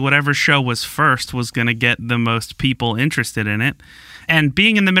 Basically, whatever show was first was going to get the most people interested in it. And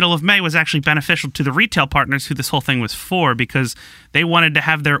being in the middle of May was actually beneficial to the retail partners who this whole thing was for, because they wanted to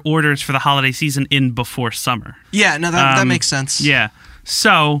have their orders for the holiday season in before summer. Yeah, no, that makes sense. Yeah.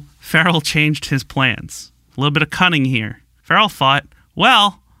 So, Farrell changed his plans. A little bit of cunning here. Farrell thought,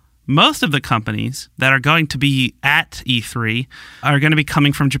 well, most of the companies that are going to be at E3 are going to be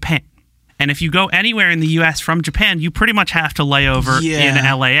coming from Japan. And if you go anywhere in the U.S. from Japan, you pretty much have to lay over in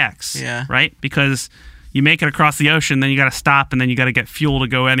LAX, right? Because you make it across the ocean, then you got to stop, and then you got to get fuel to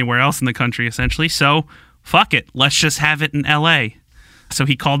go anywhere else in the country, essentially. So, fuck it. Let's just have it in L.A. So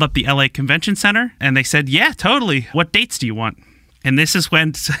he called up the L.A. Convention Center, and they said, yeah, totally. What dates do you want? And this is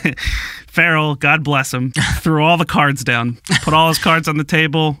when Farrell, God bless him, threw all the cards down, put all his cards on the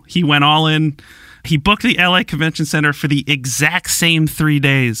table. He went all in. He booked the LA Convention Center for the exact same 3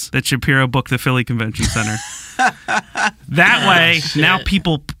 days that Shapiro booked the Philly Convention Center. That way, now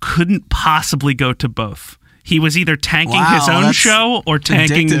people couldn't possibly go to both. He was either tanking his own show or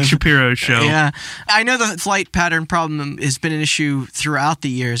tanking Shapiro's show. Yeah. I know the flight pattern problem has been an issue throughout the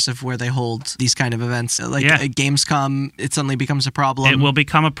years of where they hold these kind of events. Like at Gamescom, it suddenly becomes a problem. It will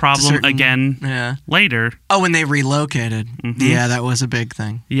become a problem again later. Oh, when they relocated. Mm-hmm. Yeah, that was a big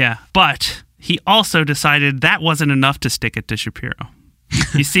thing. Yeah. But he also decided that wasn't enough to stick it to Shapiro.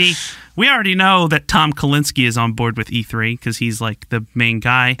 You see, we already know that Tom Kalinske is on board with E3 because he's like the main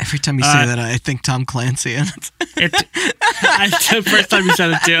guy. Every time you say that, I think Tom Clancy. The first time you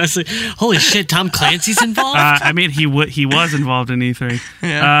said it too, I was like, "Holy shit, Tom Clancy's involved." I mean, he was involved in E3.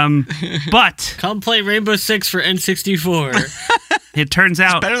 Yeah. But come play Rainbow Six for N64. It turns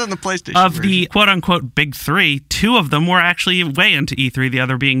out it's better than the PlayStation of version. The quote-unquote big three, two of them were actually way into E3, the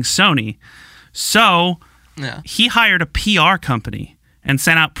other being Sony. So he hired a PR company and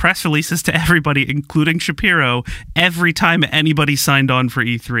sent out press releases to everybody, including Shapiro, every time anybody signed on for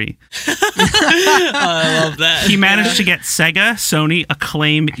E3. I love that. He managed to get Sega, Sony,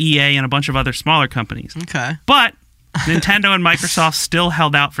 Acclaim, EA, and a bunch of other smaller companies. Okay. But Nintendo and Microsoft still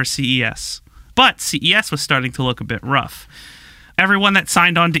held out for CES. But CES was starting to look a bit rough. Everyone that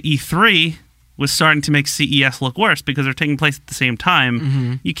signed on to E3 was starting to make CES look worse because they're taking place at the same time.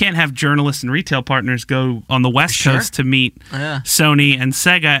 Mm-hmm. You can't have journalists and retail partners go on the West Coast to meet Sony and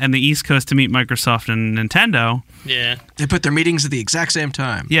Sega and the East Coast to meet Microsoft and Nintendo. Yeah. They put their meetings at the exact same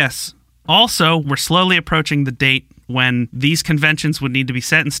time. Yes. Also, we're slowly approaching the date when these conventions would need to be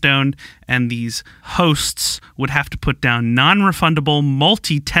set in stone and these hosts would have to put down non-refundable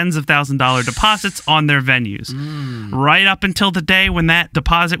multi-tens of $1,000s deposits on their venues. Right up until the day when that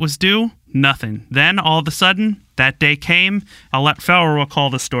deposit was due, nothing. Then, all of a sudden, that day came. I'll let Farrell recall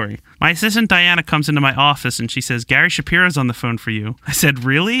the story. My assistant Diana comes into my office and she says, "Gary Shapiro's on the phone for you." I said,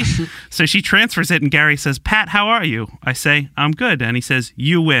 "Really?" So she transfers it and Gary says, "Pat, how are you?" I say, "I'm good." And he says,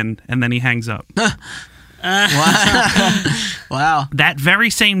 "You win." And then he hangs up. Wow. That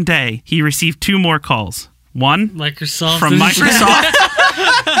very same day, he received 2 more calls. One Microsoft from Microsoft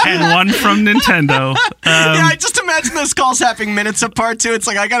and one from Nintendo. I just imagine those calls happening minutes apart too. It's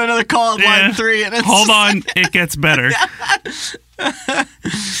like, I got another call at line 3. And it's hold on, it gets better.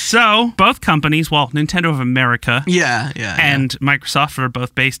 So, both companies, Nintendo of America and Microsoft are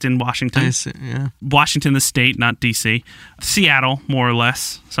both based in Washington. Washington, the state, not D.C. Seattle, more or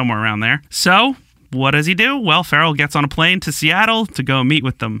less, somewhere around there. So, what does he do? Well, Farrell gets on a plane to Seattle to go meet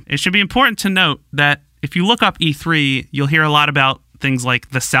with them. It should be important to note that if you look up E3, you'll hear a lot about things like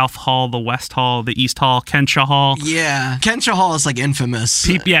the South Hall, the West Hall, the East Hall, Kensha Hall. Yeah, Kensha Hall is like infamous.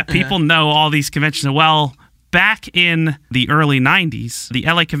 People know all these conventions. Well, back in the early 90s, the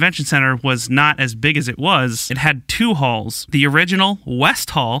LA Convention Center was not as big as it was. It had 2 halls. The original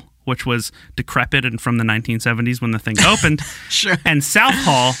West Hall, which was decrepit and from the 1970s when the thing opened, and South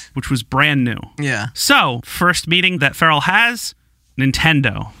Hall, which was brand new. Yeah. So, first meeting that Farrell has,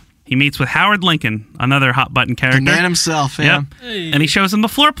 Nintendo. He meets with Howard Lincoln, another hot button character. The man himself, Yep. Hey. And he shows him the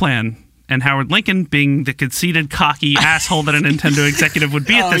floor plan. And Howard Lincoln, being the conceited, cocky asshole that a Nintendo executive would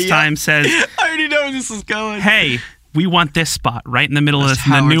be at this time, says, I already know where this is going. hey, we want this spot right in the middle of the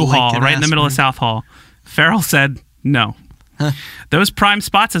Howard new hall, Lincoln right in the middle of asked South Hall. Farrell said, no. Those prime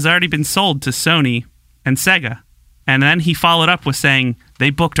spots has already been sold to Sony and Sega. And then he followed up with saying, they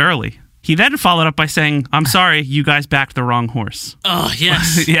booked early. He then followed up by saying, I'm sorry, you guys backed the wrong horse. Oh,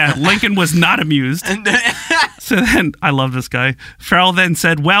 yes. Yeah, Lincoln was not amused. So then, I love this guy. Farrell then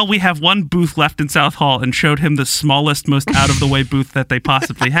said, well, we have one booth left in South Hall, and showed him the smallest, most out-of-the-way booth that they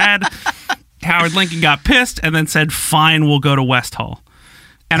possibly had. Howard Lincoln got pissed and then said, fine, we'll go to West Hall.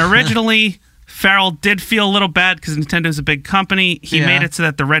 And originally, Farrell did feel a little bad because Nintendo's a big company. He made it so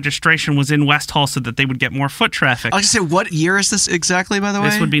that the registration was in West Hall so that they would get more foot traffic. I was going to say, what year is this exactly, by the way?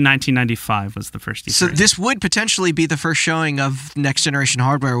 This would be 1995 was the first E3. So this would potentially be the first showing of next-generation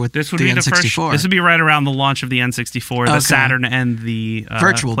hardware with This would the be N64. the first. This would be right around the launch of the N64, the Saturn, and the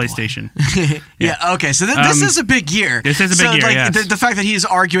Virtual Boy. PlayStation. Yeah, okay. So this is a big year. This is a big year, like, yes. the fact that he's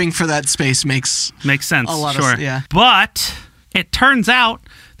arguing for that space makes sense. a lot sure. of yeah. But it turns out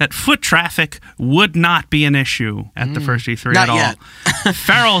that foot traffic would not be an issue at the first E3 Not at all. yet.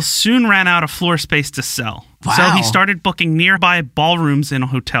 Farrell soon ran out of floor space to sell. Wow. So he started booking nearby ballrooms in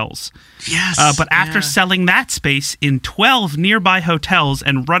hotels. Yes. But after selling that space in 12 nearby hotels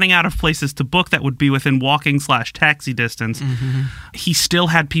and running out of places to book that would be within walking/taxi distance, he still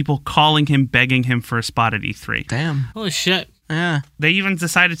had people calling him, begging him for a spot at E3. Damn. Holy shit. Yeah. They even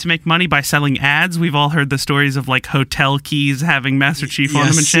decided to make money by selling ads. We've all heard the stories of like hotel keys having Master Chief on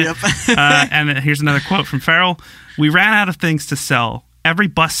them and shit. Yep. And here's another quote from Farrell. We ran out of things to sell. Every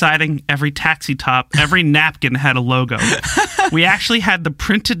bus siding, every taxi top, every napkin had a logo. We actually had the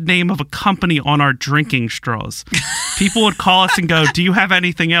printed name of a company on our drinking straws. People would call us and go, do you have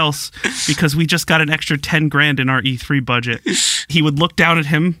anything else? Because we just got an extra 10 grand in our E3 budget. He would look down at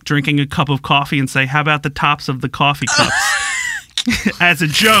him drinking a cup of coffee and say, how about the tops of the coffee cups? As a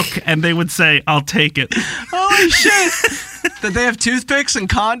joke, and they would say, I'll take it. Holy shit. Did they have toothpicks and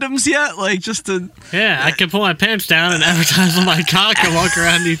condoms yet? Like, just to... Yeah, I can pull my pants down and advertise on my cock and walk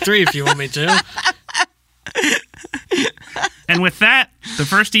around E3 if you want me to. And with that, the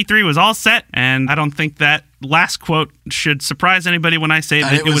first E3 was all set, and I don't think that last quote should surprise anybody when I say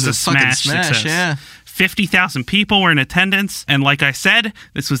that it was a fucking smash success. Yeah. 50,000 people were in attendance, and like I said,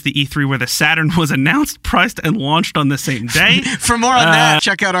 this was the E3 where the Saturn was announced, priced, and launched on the same day. For more on that,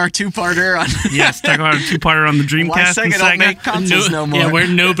 check out our two-parter on... Yes, check out our two-parter on the Dreamcast Why and Sega don't Sega. make consoles no more. Yeah, where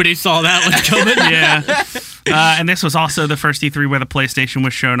nobody saw that one coming. Yeah. And this was also the first E3 where the PlayStation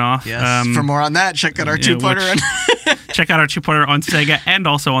was shown off. Yes. For more on that, check out our two-parter on... Check out our two-parter on Sega and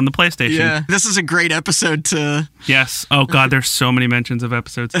also on the PlayStation. Yeah. This is a great episode to... Yes. Oh, God, there's so many mentions of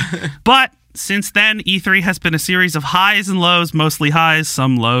episodes. But since then, E3 has been a series of highs and lows, mostly highs,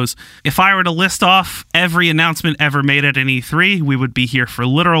 some lows. If I were to list off every announcement ever made at an E3, we would be here for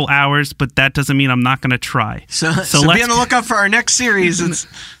literal hours, but that doesn't mean I'm not going to try. So let's be on the lookout for our next series.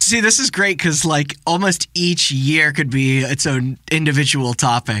 See, this is great because, like, almost each year could be its own individual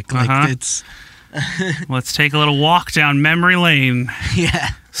topic. Like, it's... Let's take a little walk down memory lane.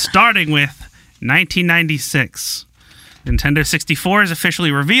 Yeah. Starting with 1996. Nintendo 64 is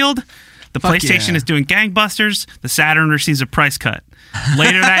officially revealed. The PlayStation is doing gangbusters. The Saturn receives a price cut.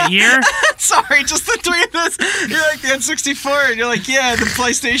 Later that year... Sorry, just the three of us. You're like the N64, and you're like, yeah, the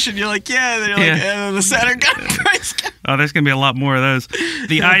PlayStation. You're like, yeah. Then you're like, and then the Saturn got a price cut. Oh, there's going to be a lot more of those.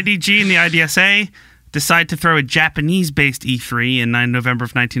 The IDG and the IDSA decide to throw a Japanese-based E3 in November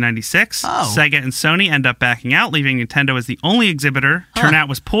of 1996. Sega and Sony end up backing out, leaving Nintendo as the only exhibitor. Turnout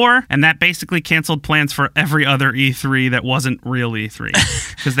was poor, and that basically canceled plans for every other E3 that wasn't real E3.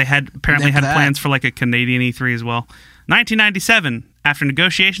 Because they had plans for like a Canadian E3 as well. 1997, after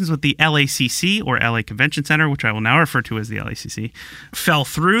negotiations with the LACC, or LA Convention Center, which I will now refer to as the LACC, fell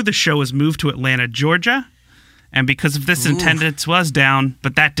through, the show was moved to Atlanta, Georgia. And because of this, attendance was down,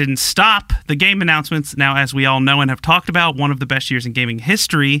 but that didn't stop the game announcements. Now, as we all know and have talked about, one of the best years in gaming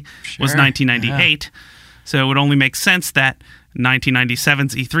history was 1998. Yeah. So it would only make sense that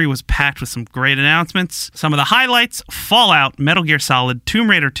 1997's E3 was packed with some great announcements. Some of the highlights: Fallout, Metal Gear Solid, Tomb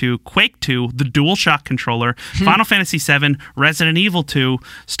Raider 2, Quake 2, the DualShock controller, Final Fantasy VII, Resident Evil 2,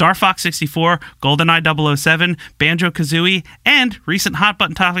 Star Fox 64, GoldenEye 007, Banjo-Kazooie, and recent hot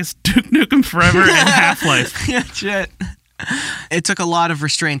button topics Duke Nukem Forever and Half-Life. Yeah, shit. It took a lot of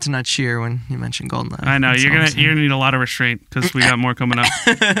restraint to not cheer when you mentioned GoldenEye. I know, you're gonna need a lot of restraint because we got more coming up.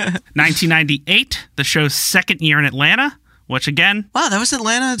 1998, the show's second year in Atlanta. Which again... Wow, that was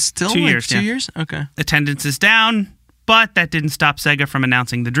Atlanta still? 2 years, 2 years? Okay. Attendance is down, But that didn't stop Sega from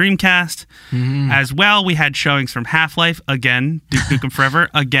announcing the Dreamcast. As well, we had showings from Half-Life, again, Duke Nukem Forever,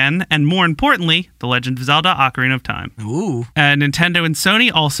 again, and more importantly, The Legend of Zelda Ocarina of Time. Ooh. Nintendo and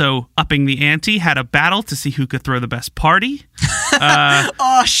Sony also upping the ante, had a battle to see who could throw the best party.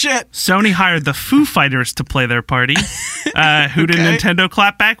 Oh, shit. Sony hired the Foo Fighters to play their party. Who did Nintendo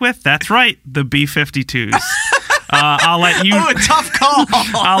clap back with? That's right, the B-52s. I'll let you. Oh, a tough call.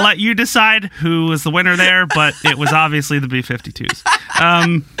 I'll let you decide who was the winner there, but it was obviously the B-52s.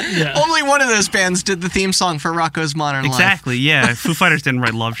 Only one of those bands did the theme song for Rocko's Modern Life. Exactly. Yeah, Foo Fighters didn't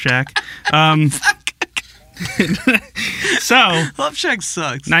write Love Shack. So, Love Shack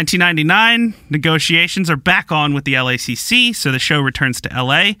sucks. 1999, negotiations are back on with the LACC, so the show returns to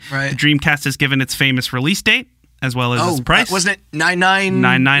LA. Right. The Dreamcast is given its famous release date, as well as its price. Wasn't it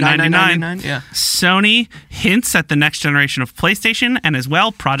 $99.99? Yeah. Sony hints at the next generation of PlayStation, and as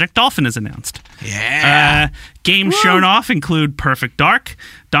well, Project Dolphin is announced. Yeah. Games shown off include Perfect Dark,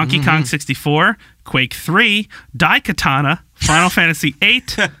 Donkey Kong 64, Quake 3, Daikatana, Final Fantasy VIII,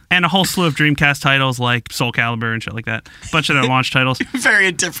 and a whole slew of Dreamcast titles like Soul Calibur and shit like that. A bunch of their launch titles. Very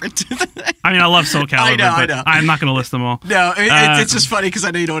indifferent to that. I mean, I love Soul Calibur, I know. but I'm not going to list them all. No, it's just funny because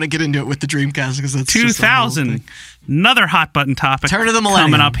I know you don't want to get into it with the Dreamcast because that's 2000, another hot button topic Turn of the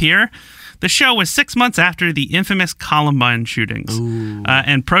millennium. coming up here. The show was 6 months after the infamous Columbine shootings,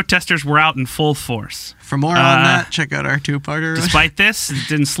 and protesters were out in full force. For more on that, check out our two-parter. Despite this, it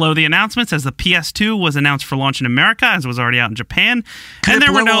didn't slow the announcements, as the PS2 was announced for launch in America, as it was already out in Japan, and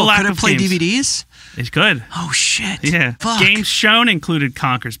there were no lack of play games. DVDs? It's good. Oh, shit. Yeah. Fuck. Games shown included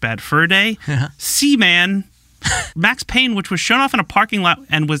Conker's Bad Fur Day, Seaman, Max Payne, which was shown off in a parking lot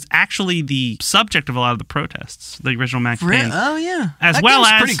and was actually the subject of a lot of the protests, the original Max Payne. Oh, yeah. As that well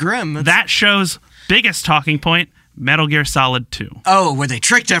game's as pretty grim. that show's biggest talking point, Metal Gear Solid 2. Oh, where they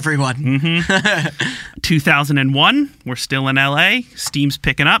tricked everyone. 2001, we're still in LA. Steam's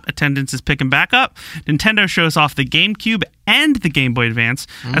picking up. Attendance is picking back up. Nintendo shows off the GameCube and the Game Boy Advance,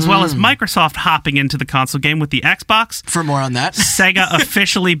 as well as Microsoft hopping into the console game with the Xbox. For more on that. Sega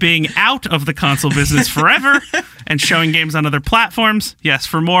officially being out of the console business forever and showing games on other platforms. Yes,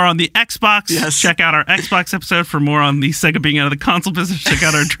 for more on the Xbox, check out our Xbox episode. For more on the Sega being out of the console business, check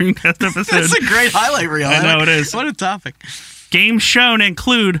out our Dreamcast episode. That's a great highlight reel. I know it is. What a topic. Games shown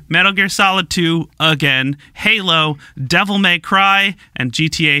include Metal Gear Solid 2 again, Halo, Devil May Cry, and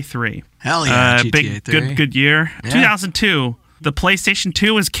GTA 3. Hell yeah, GTA 3. Good year. Yeah. 2002, the PlayStation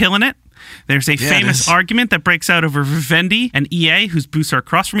 2 is killing it. There's a famous argument that breaks out over Vivendi and EA, whose booths are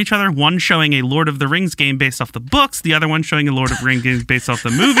across from each other, one showing a Lord of the Rings game based off the books, the other one showing a Lord of the Rings game based off the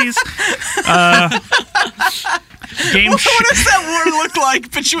movies. What does that war look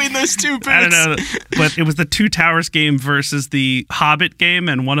like between those two booths? I don't know, but it was the Two Towers game versus the Hobbit game,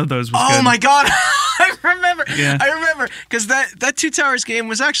 and one of those was good. Oh my god, I remember. Yeah. I remember because that Two Towers game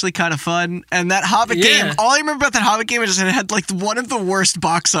was actually kind of fun, and that Hobbit game. All I remember about that Hobbit game is it had like one of the worst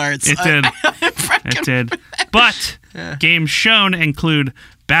box arts. It did. It did. But games shown include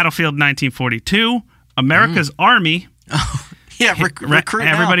Battlefield 1942, America's Army. Yeah, recruit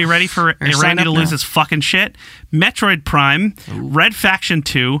everybody ready for Randy to lose his fucking shit? Metroid Prime, Red Faction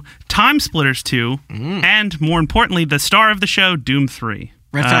 2, Time Splitters 2, and more importantly, the star of the show, Doom 3.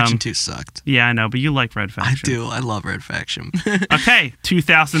 Red Faction 2 sucked. Yeah, I know, but you like Red Faction. I do. I love Red Faction. Okay,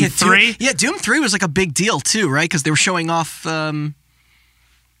 2003. Doom 3 was like a big deal too, right? Because they were showing off, wasn't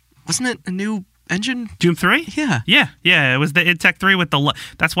it a new engine? Doom 3? Yeah. It was the id Tech 3 with the...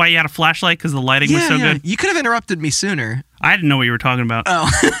 That's why you had a flashlight, because the lighting was so good. You could have interrupted me sooner. I didn't know what you were talking about. Oh.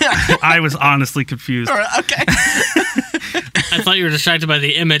 I was honestly confused. All right, okay. I thought you were distracted by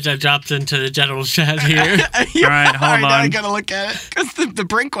the image I dropped into the general chat here. All right, hold on. Now I gotta look at it, because the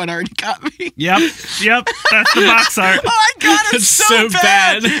Brink one already got me. Yep, that's the box art. Oh my god, it's so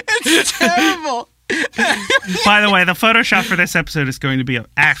bad. bad. It's terrible. By the way, the Photoshop for this episode is going to be an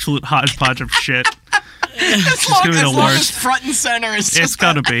absolute hodgepodge of shit. As long as front and center is just... It's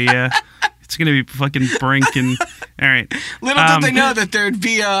gotta be, yeah. It's gonna be fucking Brink and... All right. Little did they know that there'd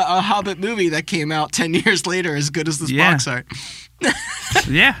be a Hobbit movie that came out 10 years later as good as this box art.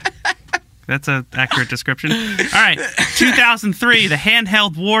 Yeah. That's an accurate description. All right. 2003, the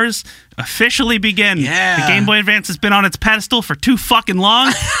handheld wars officially begin. Yeah. The Game Boy Advance has been on its pedestal for too fucking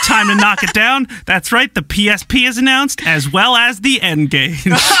long. Time to knock it down. That's right. The PSP is announced, as well as the N-Gage.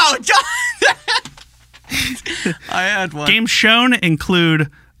 Oh, God. I had one. Games shown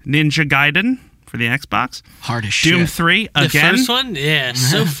include Ninja Gaiden for the Xbox. Hard as shit. Doom 3 again. The first one? Yeah,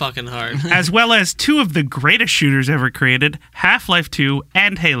 so fucking hard. As well as two of the greatest shooters ever created, Half-Life 2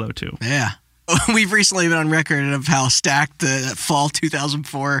 and Halo 2. Yeah. we've recently been on record of how stacked the fall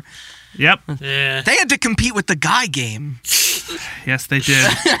 2004. Yep. Yeah. They had to compete with the Guy game. Yes, they did.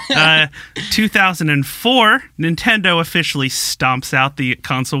 2004, Nintendo officially stomps out the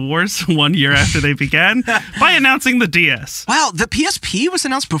console wars 1 year after they began by announcing the DS. Wow, the PSP was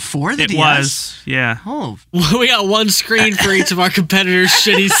announced before the DS? It was, yeah. Oh. We got one screen for each of our competitors'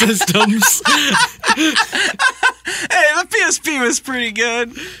 shitty systems. Hey, the PSP was pretty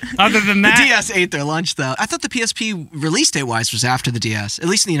good. Other than that, The DS ate their lunch, though. I thought the PSP release date-wise was after the DS, at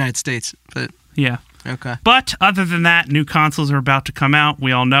least in the United States. But yeah. okay. But other than that, new consoles are about to come out.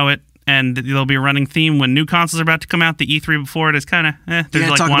 We all know it. And there'll be a running theme when new consoles are about to come out. The E3 before it is kind of, there's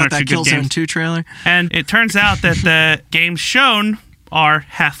like talk one or about two that good Killzone games. 2 trailer. And it turns out that the games shown are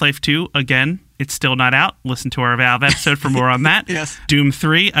Half-Life 2 again. It's still not out. Listen to our Valve episode for more on that. Yes. Doom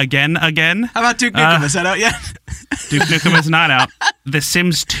 3 again. How about Duke Nukem? Is that out yet? Duke Nukem is not out. The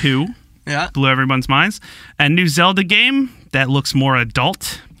Sims 2 Yeah. blew everyone's minds. A new Zelda game that looks more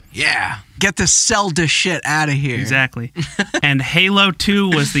adult. Yeah. Get the Zelda shit out of here. Exactly. And Halo 2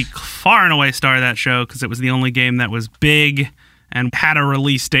 was the far and away star of that show because it was the only game that was big and had a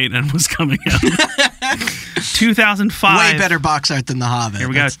release date and was coming out. 2005. Way better box art than The Hobbit. Here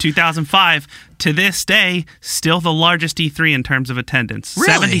we go. 2005. To this day, still the largest E3 in terms of attendance.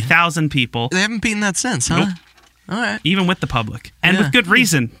 Really? 70,000 people, They haven't beaten that since, huh? Nope. All right. even with the public. And Yeah. with good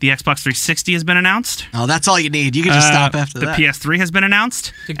reason. The Xbox 360 has been announced. Oh, that's all you need. You can just stop after the that. PS3 has been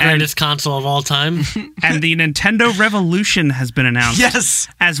announced. The greatest console of all time. And the Nintendo Revolution has been announced. Yes.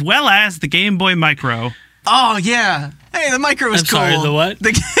 As well as the Game Boy Micro. Oh, yeah. Hey, the micro was I'm cool. sorry, the what?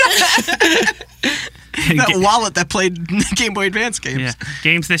 That wallet that played Game Boy Advance games. Yeah.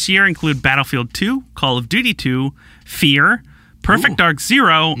 Games this year include Battlefield 2, Call of Duty 2, Fear, Perfect Dark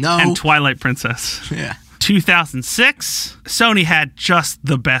Zero, No. and Twilight Princess. Yeah. 2006, Sony had just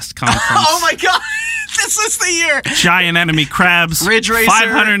the best conference. Oh, my God. This is the year. Giant enemy crabs. Ridge Racer.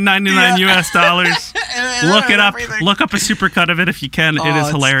 $599 Yeah. US dollars. Look it up. Everything. Look up a supercut of it if you can. It is it's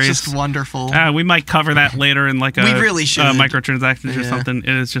hilarious. just wonderful. We might cover that later in like a We really should. microtransactions or Yeah. something. It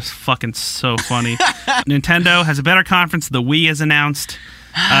is just fucking so funny. Nintendo has a better conference. The Wii is announced.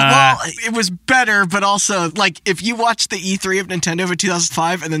 Well, it was better, but also, like, if you watch the E3 of Nintendo for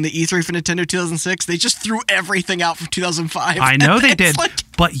 2005 and then the E3 for Nintendo 2006, they just threw everything out from 2005. I know And they it's did, like-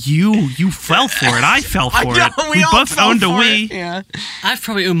 but you fell for it. I fell for I know, it. we all both fell owned a for Wii. it. Yeah. I've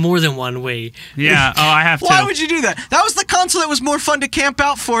probably owned more than one Wii. Yeah. Oh, I have to. Why would you do that? That was the console that was more fun to camp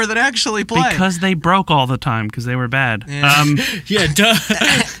out for than actually play. Because they broke all the time because they were bad. Yeah. Yeah, duh.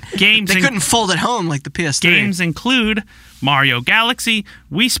 Games they couldn't fold at home like the PS3. Games include Mario Galaxy,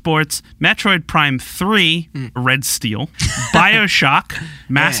 Wii Sports, Metroid Prime 3, Red Steel, BioShock,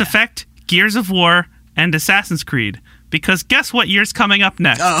 Mass Yeah. Effect, Gears of War, and Assassin's Creed. Because guess what year's coming up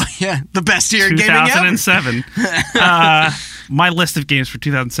next? Oh, yeah. The best year in gaming ever. 2007. My list of games for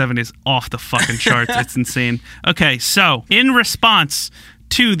 2007 is off the fucking charts. It's insane. Okay, so in response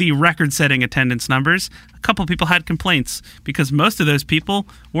to the record-setting attendance numbers, a couple people had complaints because most of those people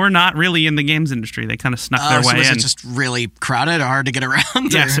were not really in the games industry. They kind of snuck their So way was in. it just really crowded or hard to get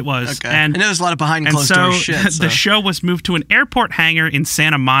around? Yes, or- it was. Okay. And- I know there's a lot of behind And closed so doors shit. the show was moved to an airport hangar in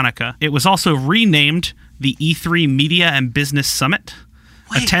Santa Monica. It was also renamed the E3 Media and Business Summit.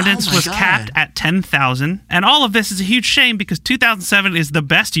 Wait, Attendance oh my was God. capped at 10,000. And all of this is a huge shame because 2007 is the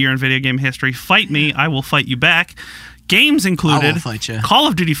best year in video game history. Fight me, I will fight you back. Games included I will fight ya. Call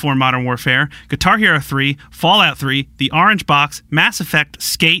of Duty 4 Modern Warfare, Guitar Hero 3, Fallout 3, The Orange Box, Mass Effect,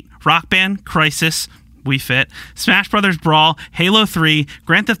 Skate, Rock Band, Crysis, We Fit, Smash Brothers Brawl, Halo 3,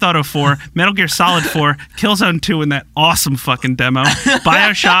 Grand Theft Auto 4, Metal Gear Solid 4, Killzone 2 in that awesome fucking demo,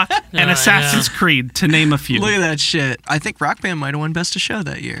 BioShock, and Oh, Assassin's yeah. Creed, to name a few. Look at that shit. I think Rock Band might have won Best of Show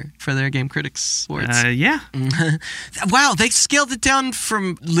that year for their Game Critics Awards. Yeah. Wow, they scaled it down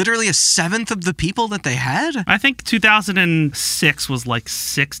from literally a seventh of the people that they had? I think 2006 was like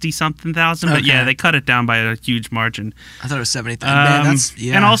 60-something thousand, but Okay. yeah, they cut it down by a huge margin. I thought it was 70,000. Man, that's,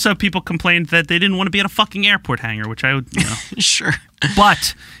 yeah. And also people complained that they didn't want to be at a fucking airport hangar, which I would, Sure.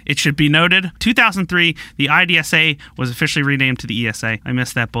 But it should be noted, 2003, the IDSA was officially renamed to the ESA. I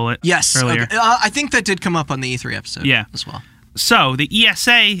missed that bullet Yes. earlier. Okay. I think that did come up on the E3 episode Yeah. as well. So the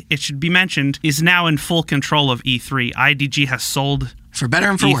ESA, it should be mentioned, is now in full control of E3. IDG has sold For better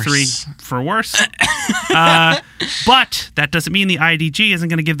and for E3 worse. for worse. But that doesn't mean the IDG isn't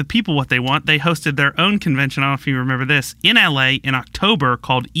going to give the people what they want. They hosted their own convention, I don't know if you remember this, in LA in October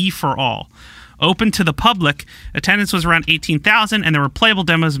called E for All. Open to the public, attendance was around 18,000, and there were playable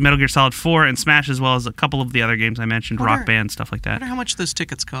demos of Metal Gear Solid 4 and Smash, as well as a couple of the other games I mentioned, Rock Band, stuff like I that. wonder how much those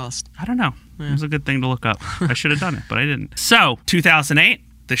tickets cost. I don't know. It was a good thing to look up. I should have done it, but I didn't. So, 2008,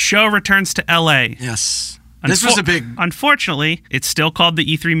 the show returns to LA. Yes. This was a big... Unfortunately, it's still called the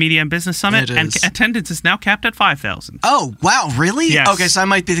E3 Media and Business Summit, It and is. attendance is now capped at 5,000. Oh, wow, really? Yes. Okay, so I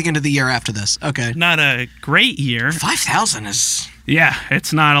might be thinking of the year after this. Okay. Not a great year. 5,000 is... Yeah,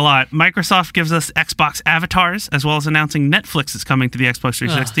 it's not a lot. Microsoft gives us Xbox avatars, as well as announcing Netflix is coming to the Xbox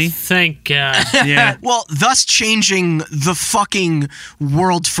 360. Thank God. Yeah. Well, thus changing the fucking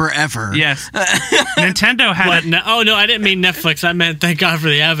world forever. Yes. Nintendo had What? No, oh, no, I didn't mean Netflix. I meant thank God for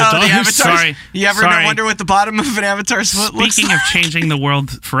the Oh, Avatar. the avatars. Sorry. You ever Sorry. wonder what the bottom of an avatar's foot looks Speaking like? of changing the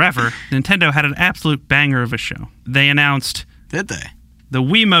world forever, Nintendo had an absolute banger of a show. They announced Did they? the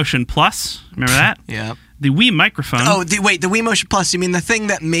Wii Motion Plus. Remember that? Yeah. The Wii microphone. Oh, the Wii Motion Plus. You mean the thing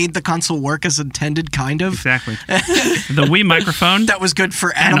that made the console work as intended, kind of? Exactly. The Wii microphone. That was good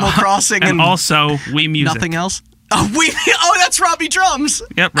for Animal Crossing and also Wii Music. nothing else? Oh, that's Robbie Drums.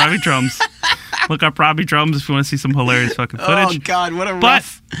 Yep, Robbie Drums. Look up Robbie Drums if you want to see some hilarious fucking footage. Oh, God, what a But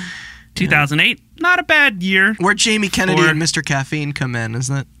rough... 2008, not a bad year. Where Jamie Kennedy Or- and Mr. Caffeine come in,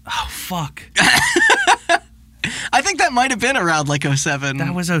 isn't it? Oh, fuck. I think that might have been around like 07.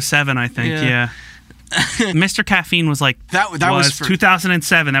 That was 07, I think, Yeah. yeah. Mr. Caffeine was like... That was for-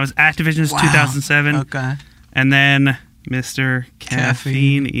 2007. That was Activision's Wow. 2007. Okay. And then Mr.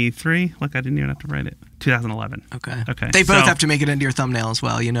 Caffeine E3. Look, I didn't even have to write it. 2011. Okay. Okay, They both so- have to make it into your thumbnail as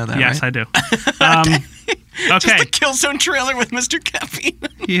well. You know that, Yes, right? I do. Just Okay. the Killzone trailer with Mr. Caffeine.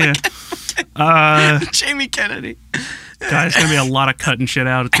 Yeah. Jamie Kennedy. God, it's going to be a lot of cutting shit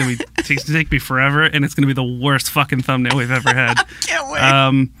out. It's going to take me forever, and it's going to be the worst fucking thumbnail we've ever had. Can't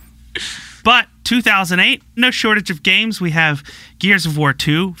wait. But 2008, no shortage of games. We have Gears of War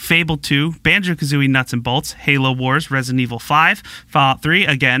 2, Fable 2, Banjo-Kazooie Nuts and Bolts, Halo Wars, Resident Evil 5, Fallout 3,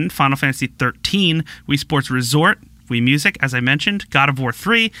 again, Final Fantasy 13, Wii Sports Resort, Wii Music, as I mentioned, God of War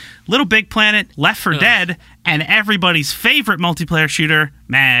 3, Little Big Planet, Left 4 Dead, and everybody's favorite multiplayer shooter,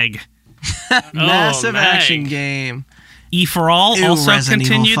 MAG. Massive Mag. action game. E for All Ew, also Resident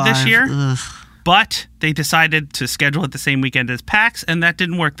Evil continued this 5. year. Ugh. But they decided to schedule it the same weekend as PAX, and that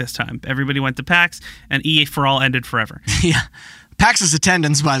didn't work this time. Everybody went to PAX, and EA for All ended forever. Yeah. PAX's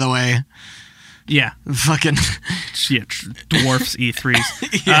attendance, by the way. Yeah, Fucking. yeah, dwarfs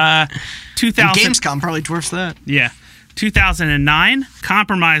E3s. 2000, Gamescom probably dwarfs that. yeah, 2009.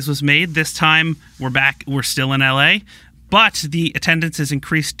 Compromise was made. This time we're back. We're still in LA, but the attendance has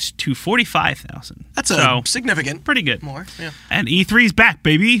increased to 45,000. That's so significant. pretty good. More, yeah. And E3's back,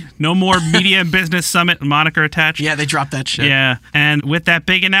 baby. No more Media and Business Summit moniker attached. Yeah, they dropped that shit. Yeah, and with that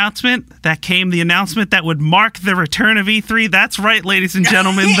big announcement, that came the announcement that would mark the return of E3. That's right, ladies and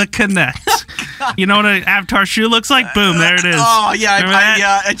gentlemen, the Kinect. You know what an Avatar shoe looks like? Boom, there it is. Oh, yeah, Remember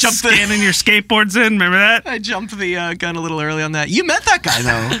that? I jumped Scanning your skateboards in, remember that? I jumped the gun a little early on that. You met that guy,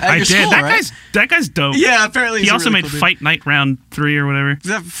 though, at I your did. school, That right? guy's dope. Yeah, apparently He he's a also really made cool dude. Fight Night Round 3 or whatever.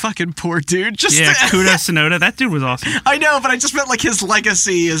 That fucking poor dude. Just Yeah, Kuda Sonoda. That dude was awesome. I know, but I just meant like his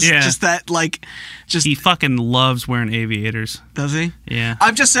legacy is Yeah. just that, like, just He fucking loves wearing aviators. does he? Yeah.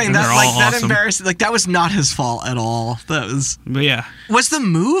 I'm just saying And that, they're like, all that awesome. embarrassing. Like, that was not his fault at all. That was. But yeah. Was the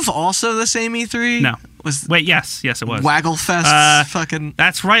move also the same E3? No. Was Wait, yes, it was. Wagglefest fucking.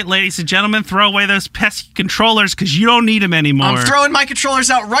 That's right, ladies and gentlemen. Throw away those pesky controllers because you don't need them anymore. I'm throwing my controllers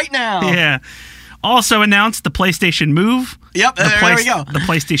out right now. Yeah. Also announced the PlayStation Move. Yep, The there we go. The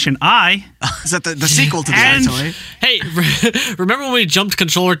PlayStation Eye. Is that the sequel to the And- toy? Hey, remember when we jumped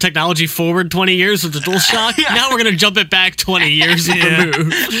controller technology forward 20 years with the DualShock? Now we're going to jump it back 20 years with Yeah. the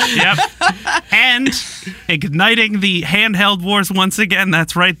Move. Yep. And igniting the handheld wars once again.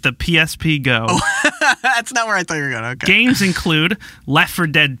 That's right, the PSP Go. That's not where I thought you were going. Okay. Games include Left 4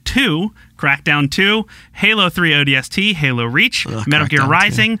 Dead 2, Crackdown 2, Halo 3 ODST, Halo Reach, Metal Gear Crackdown 2.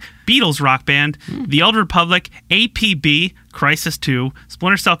 Rising, Beatles Rock Band, The Old Republic, APB, Crysis 2,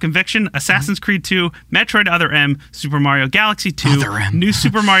 Splinter Cell Conviction, Assassin's Creed 2, Metroid Other M, Super Mario Galaxy 2, Other M. New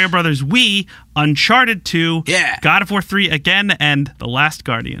Super Mario Bros. Wii, Uncharted 2, Yeah. God of War 3 again, and The Last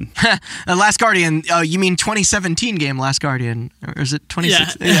Guardian. Last Guardian. You mean 2017 game Last Guardian, or is it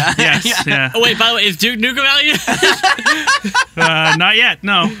 2016? Yeah. Yes, yeah. Oh, wait, by the way, is Duke Nukem out yet? Not yet,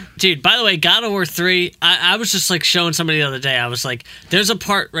 no. Dude, by the way, God of War 3, I was just like showing somebody the other day. I was like, there's a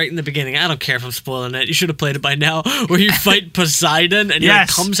part right in the beginning. I don't care if I'm spoiling it. You should have played it by now. Where you fight Poseidon and he like,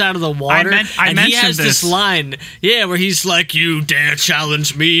 Yes. comes out of the water. I and he mentioned has this this. line, yeah, where he's like, you dare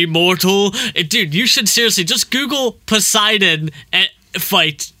challenge me, mortal. Dude, you should seriously just Google Poseidon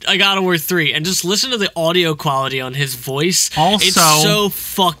fight a God of War 3 and just listen to the audio quality on his voice. Also, it's so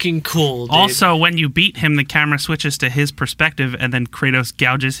fucking cool, dude. Also, when you beat him, the camera switches to his perspective, and then Kratos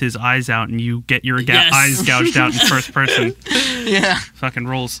gouges his eyes out, and you get your eyes gouged out in first person. Yeah. Fucking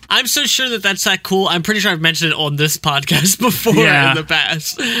rules. I'm so sure that that's that cool. I'm pretty sure I've mentioned it on this podcast before in the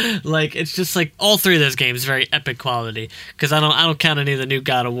past. Like, it's just like all three of those games very epic quality. Because I don't count any of the new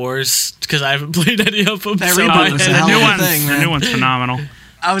God of Wars because I haven't played any of them. That reboot was a hell of a thing, man. The new one's phenomenal.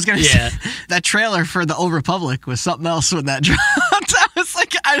 I was gonna say that trailer for the Old Republic was something else when that dropped. I was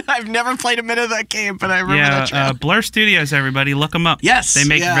like, I've never played a minute of that game, but I remember that trailer. Blur Studios, everybody, look them up. Yes, they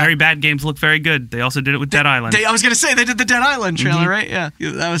make very bad games look very good. They also did it with Dead Island. I was gonna say they did the Dead Island trailer, right? Yeah,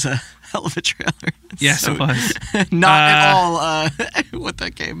 that was a hell of a trailer. Yes, it was. Not at all what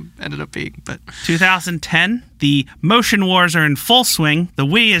that game ended up being, but 2010, the motion wars are in full swing. The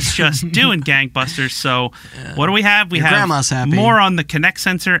Wii is just doing gangbusters. So, what do we have? We Your have grandma's happy. more on the Kinect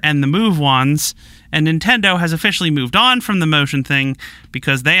sensor and the Move wands. And Nintendo has officially moved on from the motion thing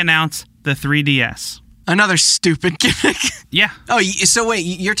because they announced the 3DS. Another stupid gimmick. Yeah. Oh, so wait,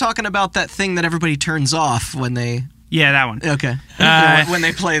 you're talking about that thing that everybody turns off when they... Yeah, that one. Okay. When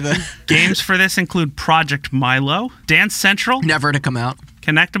they play the... Games for this include Project Milo, Dance Central, Never to come out.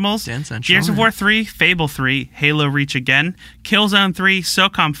 Connectimals, Dance Central, Gears of War 3, Fable 3, Halo Reach Again, Killzone 3,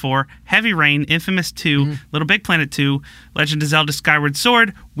 SOCOM 4, Heavy Rain, Infamous 2, Little Big Planet 2, Legend of Zelda Skyward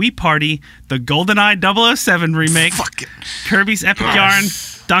Sword, Wii Party, the GoldenEye 007 remake, Kirby's Epic Yarn,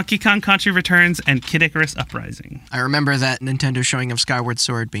 Donkey Kong Country Returns, and Kid Icarus Uprising. I remember that Nintendo showing of Skyward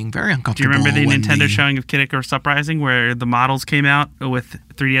Sword being very uncomfortable. Do you remember the Nintendo showing of Kid Icarus Uprising where the models came out with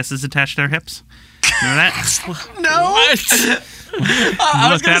 3DSs attached to their hips? Remember that? No. What? I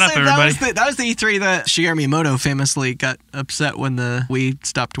was Look that up, everybody. That was the E3 that Shigeru Miyamoto famously got upset when the Wii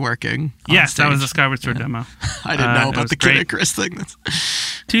stopped working. Yes, that was the Skyward Sword demo. I didn't know it about was the great. Kid Icarus thing.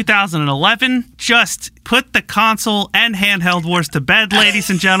 2011, just put the console and handheld wars to bed, ladies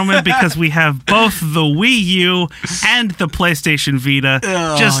and gentlemen, because we have both the Wii U and the PlayStation Vita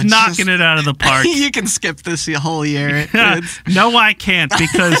just knocking it out of the park. You can skip this the whole year. No, I can't,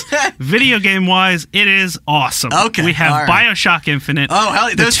 because video game-wise, it is awesome. Okay, we have all right. BioShock Infinite. Oh, hell,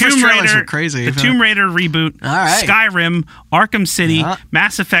 those first trailers were crazy. The Tomb Raider reboot, All right. Skyrim, Arkham City,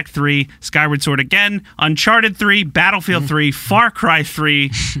 Mass Effect 3, Skyward Sword again, Uncharted 3, Battlefield 3, Far Cry 3,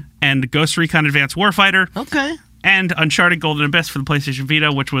 and Ghost Recon Advanced Warfighter. Okay. And Uncharted Golden Abyss for the PlayStation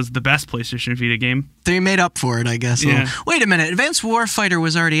Vita, which was the best PlayStation Vita game. They made up for it, I guess. Yeah. Wait a minute. Advanced Warfighter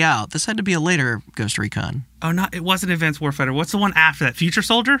was already out. This had to be a later Ghost Recon. Oh, no, it wasn't Advanced Warfighter. What's the one after that? Future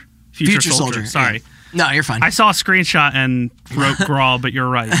Soldier? Future Soldier. Sorry. Yeah. No, you're fine. I saw a screenshot and wrote Grawl, but you're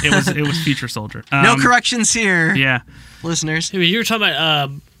right. It was Future Soldier. No corrections here, Yeah. listeners. You were talking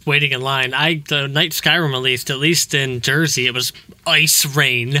about waiting in line. The night Skyrim released, at least in Jersey, it was ice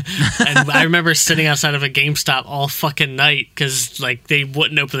rain, and I remember sitting outside of a GameStop all fucking night because like they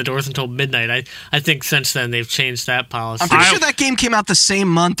wouldn't open the doors until midnight. I think since then they've changed that policy. I'm pretty sure that game came out the same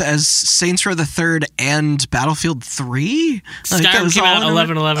month as Saints Row the Third and Battlefield 3. Skyrim came out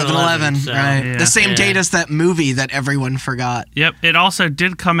 11/11, so, right? yeah. The same date as that movie that everyone forgot. Yep. It also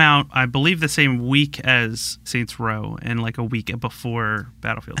did come out, I believe, the same week as Saints Row and like a week before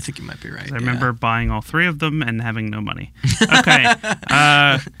Battlefield. I think you might be right. I remember buying all three of them and having no money. Okay.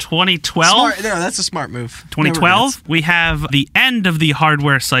 2012. Smart, no, that's a smart move. 2012, we have the end of the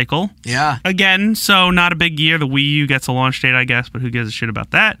hardware cycle. Yeah. Again, so not a big year. The Wii U gets a launch date, I guess, but who gives a shit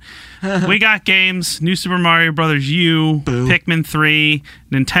about that? We got games, New Super Mario Bros. U, Boo. Pikmin 3,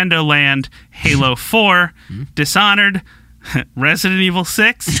 Nintendo Land, Halo 4, Dishonored, Resident Evil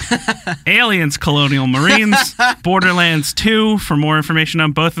 6, Aliens Colonial Marines, Borderlands 2. For more information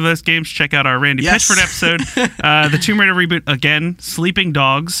on both of those games, check out our Randy Pitchford episode. The Tomb Raider reboot again, Sleeping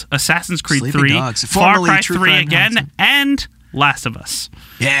Dogs, Assassin's Creed Sleeping 3, Dogs. Far Formerly Cry True 3 Crime again, Johnson. and Last of Us.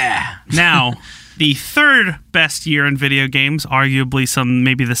 Yeah. Now, the third best year in video games, arguably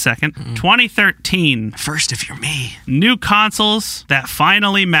maybe the second, 2013. First, if you're me. New consoles that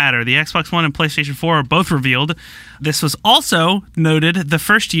finally matter. The Xbox One and PlayStation 4 are both revealed. This was also noted the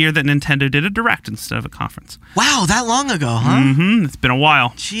first year that Nintendo did a Direct instead of a conference. Wow, that long ago, huh? Mm-hmm. It's been a while.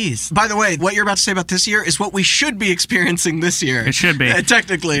 Jeez. By the way, what you're about to say about this year is what we should be experiencing this year. It should be.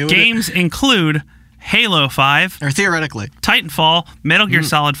 Technically. Games include Halo 5, Or theoretically. Titanfall, Metal Gear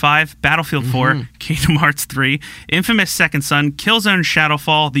Solid 5, Battlefield 4, Kingdom Hearts 3, Infamous Second Son, Killzone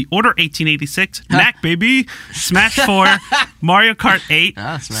Shadowfall, The Order 1886, Knack Baby, Smash 4, Mario Kart 8,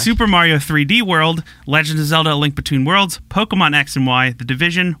 Smash. Super Mario 3D World, Legend of Zelda: A Link Between Worlds, Pokemon X and Y, The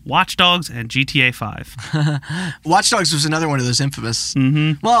Division, Watch Dogs, and GTA 5. Watch Dogs was another one of those infamous.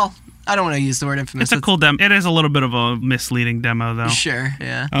 Well, I don't want to use the word infamous. It's a cool demo. It is a little bit of a misleading demo, though. Sure,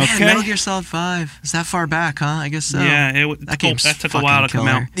 yeah. Okay. Man, Metal Gear Solid 5. Is that far back, huh? I guess so. Yeah, that took a while to come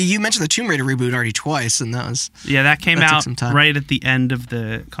out. You mentioned the Tomb Raider reboot already twice, and that was... Yeah, that came took out some time. right at the end of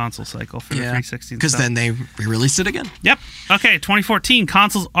the console cycle for the 360. Because then they re-released it again. Yep. Okay, 2014,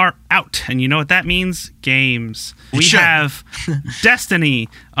 consoles are out. And you know what that means? Games. We have Destiny,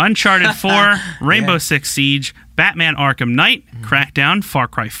 Uncharted 4, Rainbow Six Siege, Batman Arkham Knight, Crackdown, Far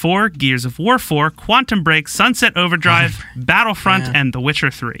Cry 4, Gears of War 4, Quantum Break, Sunset Overdrive, Battlefront, and The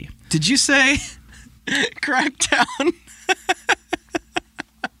Witcher 3. Did you say Crackdown?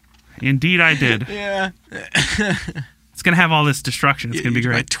 Indeed I did. Yeah. It's going to have all this destruction. It's going to be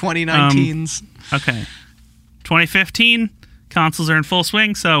great. 2019's. Okay. 2015, consoles are in full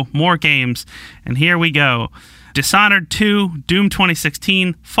swing, so more games. And here we go. Dishonored 2, Doom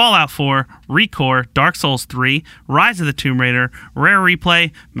 2016, Fallout 4, ReCore, Dark Souls 3, Rise of the Tomb Raider, Rare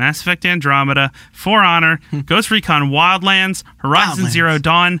Replay, Mass Effect Andromeda, For Honor, Ghost Recon Wildlands, Horizon Zero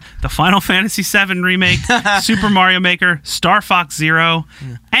Dawn, the Final Fantasy VII Remake, Super Mario Maker, Star Fox Zero,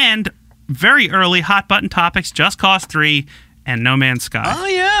 and very early hot button topics, Just Cause 3, and No Man's Sky. Oh,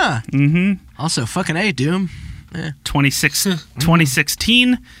 yeah. Mm-hmm. Also, fucking A, Doom.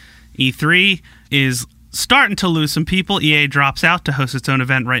 2016, E3 is starting to lose some people. EA drops out to host its own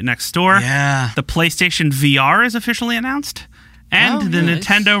event right next door. Yeah. The PlayStation VR is officially announced. And the nice.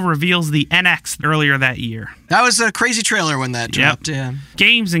 Nintendo reveals the NX earlier that year. That was a crazy trailer when that dropped. Yeah.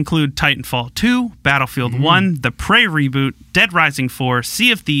 Games include Titanfall 2, Battlefield 1, the Prey reboot, Dead Rising 4,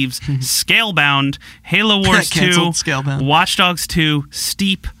 Sea of Thieves, Scalebound, Halo Wars 2, Scalebound. Watch Dogs 2,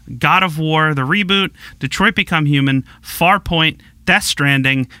 Steep, God of War, the reboot, Detroit Become Human, Farpoint, Death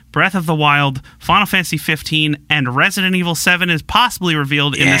Stranding, Breath of the Wild, Final Fantasy 15, and Resident Evil 7 is possibly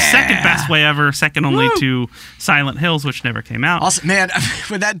revealed in the second best way ever, second only to Silent Hills, which never came out. Also, man,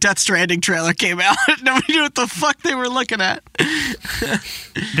 when that Death Stranding trailer came out, nobody knew what the fuck they were looking at.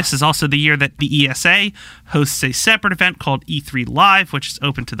 This is also the year that the ESA hosts a separate event called E3 Live, which is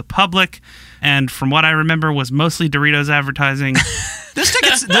open to the public, and from what I remember was mostly Doritos advertising.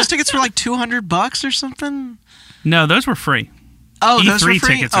 Those tickets were like $200 or something? No, those were free. Oh, E3 those were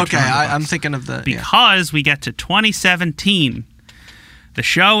free? tickets are Okay, $200. I'm thinking of the... Because we get to 2017. The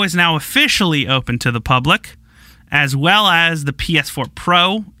show is now officially open to the public, as well as the PS4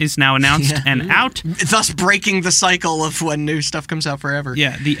 Pro is now announced and out. Thus breaking the cycle of when new stuff comes out forever.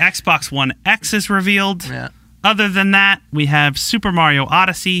 Yeah, the Xbox One X is revealed. Yeah. Other than that, we have Super Mario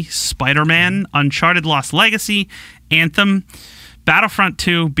Odyssey, Spider-Man, Uncharted Lost Legacy, Anthem, Battlefront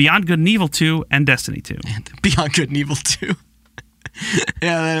 2, Beyond Good and Evil 2, and Destiny 2. Beyond Good and Evil 2.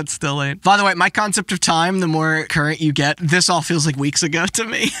 Yeah, that's still late. By the way, my concept of time, the more current you get, this all feels like weeks ago to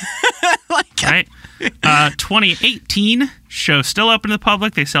me. Right? 2018, show still open to the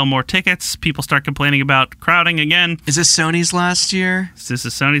public. They sell more tickets. People start complaining about crowding again. Is this Sony's last year? This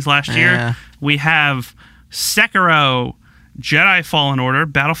is Sony's last year. Yeah. We have Sekiro, Jedi Fallen Order,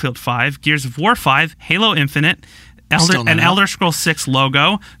 Battlefield 5, Gears of War 5, Halo Infinite, Elder Scrolls 6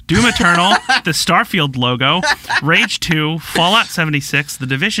 logo, Doom Eternal, the Starfield logo, Rage 2, Fallout 76, The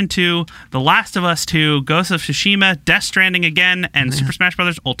Division 2, The Last of Us 2, Ghost of Tsushima, Death Stranding again, and Super Smash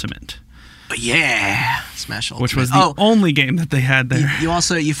Bros. Ultimate. Yeah. Smash Ultimate. Which was the only game that they had there.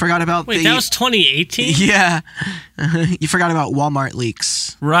 You forgot about that was 2018? Yeah. You forgot about Walmart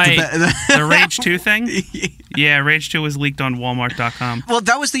leaks. Right. The Rage 2 thing? Yeah, Rage 2 was leaked on Walmart.com. Well,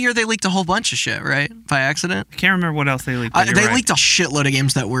 that was the year they leaked a whole bunch of shit, right? By accident? I can't remember what else they leaked. They leaked a shitload of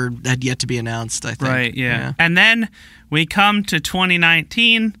games that had yet to be announced, I think. Right, yeah. And then we come to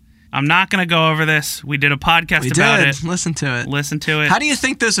 2019. I'm not going to go over this. We did a podcast about it. Listen to it. Listen to it. How do you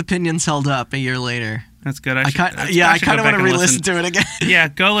think those opinions held up a year later? That's good. I kind of want to re-listen to it again. Yeah,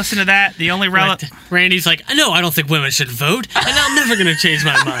 go listen to that. The only Randy's like, no, I don't think women should vote, and I'm never going to change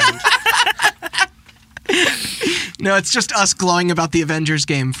my mind. No, it's just us glowing about the Avengers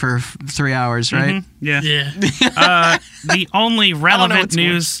game for 3 hours, right? Mm-hmm. Yeah. Yeah. The only relevant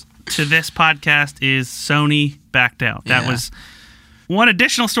news to this podcast is Sony backed out. That was... One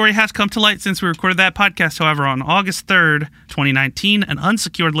additional story has come to light since we recorded that podcast. However, on August 3rd, 2019, an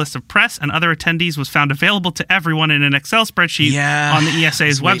unsecured list of press and other attendees was found available to everyone in an Excel spreadsheet on the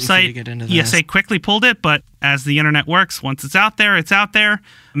ESA's website. ESA quickly pulled it, but as the internet works, once it's out there, it's out there.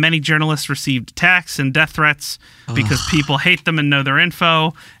 Many journalists received attacks and death threats because people hate them and know their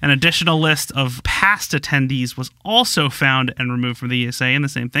info. An additional list of past attendees was also found and removed from the ESA, and the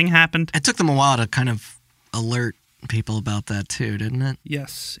same thing happened. It took them a while to kind of alert people about that too, didn't it?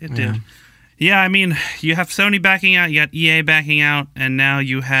 Yes, it did. Yeah, I mean, you have Sony backing out, you got EA backing out, and now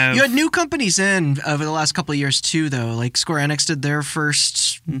you have... You had new companies in over the last couple of years, too, though. Like, Square Enix did their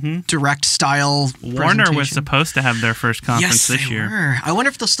first direct-style Warner was supposed to have their first conference this year. Were. I wonder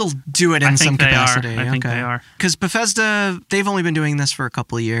if they'll still do it in some capacity. I think they are. Because Bethesda, they've only been doing this for a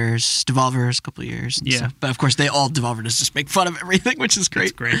couple of years. Devolver's a couple of years. Yeah. But, of course, Devolver does just make fun of everything, which is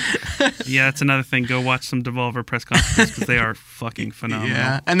great. That's great. Yeah, that's another thing. Go watch some Devolver press conferences because they are fucking phenomenal.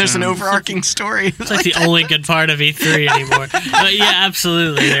 Yeah, and there's an overarching story. It's like the only good part of E3 anymore. But yeah,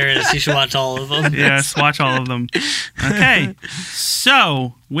 absolutely, there is. You should watch all of them. Yes, watch all of them. Okay,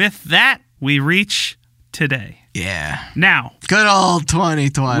 so with that, we reach today. Yeah. Now, good old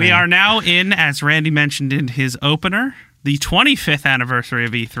 2020. We are now in, as Randy mentioned in his opener, the 25th anniversary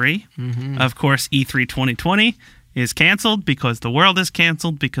of E3. Mm-hmm. Of course, E3 2020 is canceled because the world is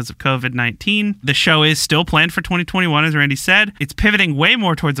canceled because of COVID-19. The show is still planned for 2021, as Randy said. It's pivoting way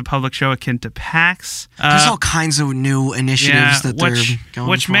more towards a public show akin to PAX. There's all kinds of new initiatives that they're going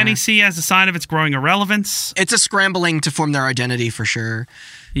which for. Many see as a sign of its growing irrelevance. It's a scrambling to form their identity for sure.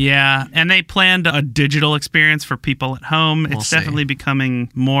 Yeah, and they planned a digital experience for people at home. It's definitely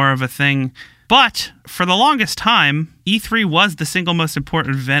becoming more of a thing. But for the longest time, E3 was the single most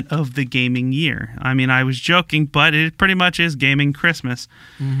important event of the gaming year. I mean, I was joking, but it pretty much is gaming Christmas.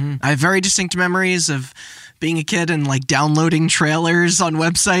 Mm-hmm. I have very distinct memories of being a kid and like downloading trailers on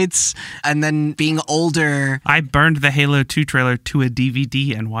websites, and then being older. I burned the Halo 2 trailer to a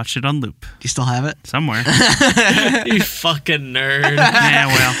DVD and watched it on loop. Do you still have it? Somewhere. You fucking nerd. Yeah,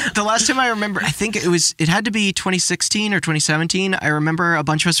 well. The last time I remember, I think it had to be 2016 or 2017. I remember a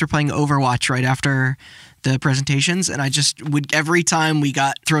bunch of us were playing Overwatch right after the presentations, and I just would, every time we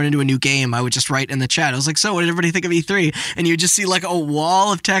got thrown into a new game, I would just write in the chat. I was like, so what did everybody think of E3? And you would just see like a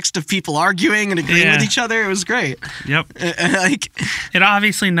wall of text of people arguing and agreeing with each other. It was great. Yep. It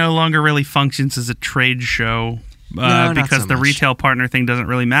obviously no longer really functions as a trade show. Because the retail partner thing doesn't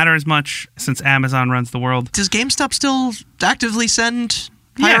really matter as much since Amazon runs the world. Does GameStop still actively send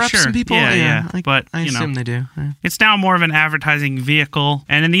higher-ups and people? Yeah. But, I assume they do. Yeah. It's now more of an advertising vehicle.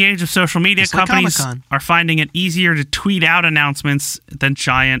 And in the age of social media, companies are finding it easier to tweet out announcements than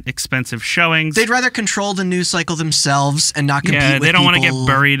giant, expensive showings. They'd rather control the news cycle themselves and not compete with people. They don't want to get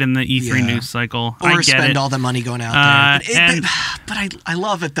buried in the E3 news cycle. Or spend all the money going out there. But I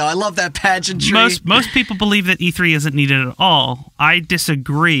love it, though. I love that pageantry. Most people believe that E3 isn't needed at all. I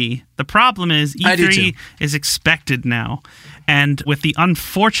disagree. The problem is E3 is expected now. And with the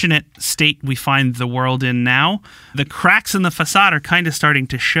unfortunate state we find the world in now, the cracks in the facade are kind of starting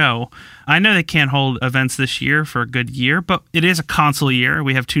to show. I know they can't hold events this year for a good year, but it is a console year.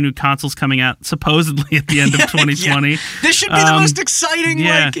 We have 2 new consoles coming out supposedly at the end of 2020. This should be the most exciting,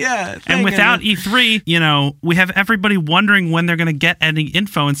 thing. And without E3, we have everybody wondering when they're going to get any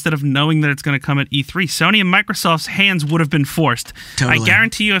info instead of knowing that it's going to come at E3. Sony and Microsoft's hands would have been forced. Totally. I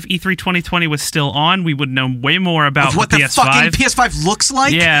guarantee you if E3 2020 was still on, we would know way more about what the PS5. fucking PS5 looks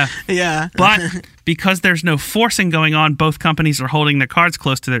like? Yeah. But because there's no forcing going on, both companies are holding their cards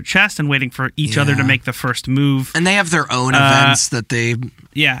close to their chest and waiting for each other to make the first move. And they have their own events that they...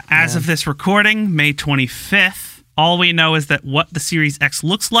 As of this recording, May 25th, all we know is that what the Series X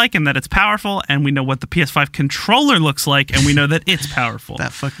looks like and that it's powerful, and we know what the PS5 controller looks like, and we know that it's powerful.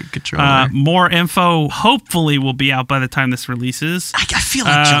 That fucking controller. More info hopefully will be out by the time this releases. I feel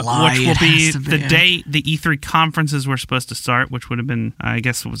like July. Which will be the day the E3 conferences were supposed to start, which would have been, I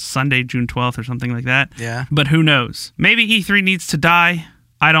guess it was Sunday, June 12th or something like that. Yeah. But who knows? Maybe E3 needs to die.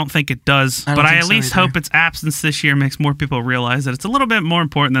 I don't think it does, but I at least hope its absence this year makes more people realize that it's a little bit more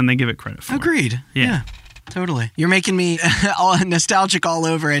important than they give it credit for. Agreed. Yeah. Totally. You're making me all nostalgic all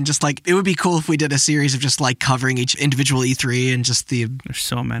over, and just like, it would be cool if we did a series of just like covering each individual E3 and just the... There's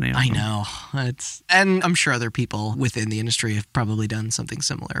so many of them. I know. And I'm sure other people within the industry have probably done something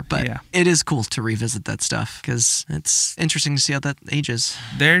similar, but it is cool to revisit that stuff because it's interesting to see how that ages.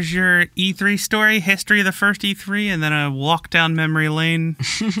 There's your E3 story, history of the first E3, and then a walk down memory lane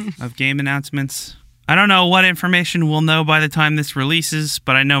of game announcements. I don't know what information we'll know by the time this releases,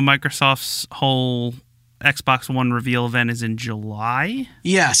 but I know Microsoft's whole Xbox One reveal event is in July?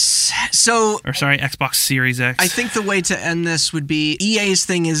 Yes. Xbox Series X. I think the way to end this would be EA's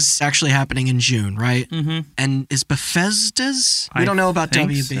thing is actually happening in June, right? Mm-hmm. And is Bethesda's? We don't know about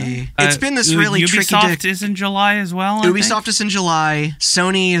WB. So. It's been this really tricky... Ubisoft is in July as well, Ubisoft is in July.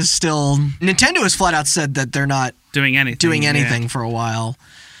 Sony is still... Nintendo has flat out said that they're not doing anything for a while.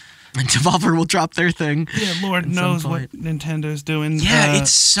 And Devolver will drop their thing. Yeah, Lord knows what Nintendo's doing. Yeah,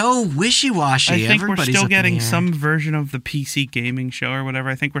 it's so wishy-washy. I think Everybody's we're still up in the getting air. some version of the PC gaming show or whatever.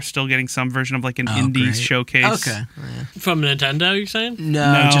 I think we're still getting some version of like an indies great. showcase. Okay. From Nintendo, you're saying?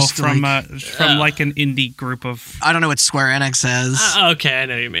 No, just from like, like an indie group of. I don't know what Square Enix has. Okay, I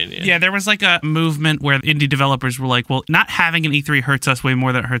know what you mean. Yeah, there was like a movement where indie developers were like, well, not having an E3 hurts us way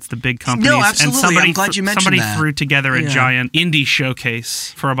more than it hurts the big companies. No, absolutely. And somebody, I'm glad you mentioned somebody that. threw together a giant indie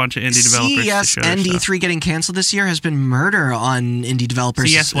showcase for a bunch of indie developers. CES to show and their E3 stuff. getting canceled this year has been murder on indie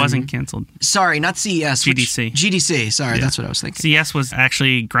developers. CES wasn't canceled. Sorry, not CES. GDC. GDC. Sorry, that's what I was thinking. CES was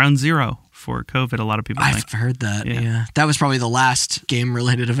actually ground zero for COVID. A lot of people I've think. heard that. Yeah. That was probably the last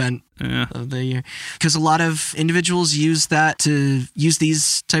game-related event of the year. Because a lot of individuals use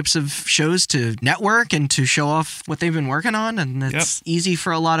these types of shows to network and to show off what they've been working on. And it's easy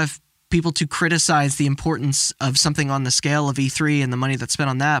for a lot of people to criticize the importance of something on the scale of E3 and the money that's spent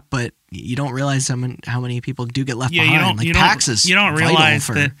on that, but you don't realize how many people do get left behind. PAX is you don't realize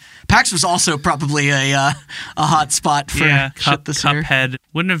that PAX was also probably a hot spot for shit this year. Cuphead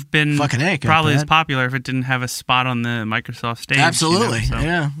wouldn't have been probably as Cuphead. popular if it didn't have a spot on the Microsoft stage. Absolutely, you know, so.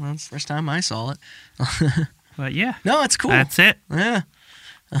 yeah. That's the first time I saw it. But yeah, no, it's cool. That's it. Yeah.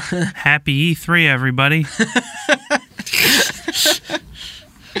 Happy E3, everybody.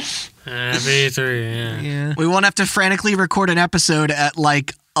 Happy E3, Yeah. We won't have to frantically record an episode at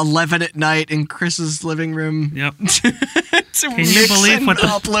like 11 at night in Chris's living room. Yep. to mix and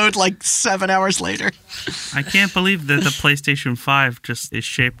upload like 7 hours later. I can't believe that the PlayStation 5 just is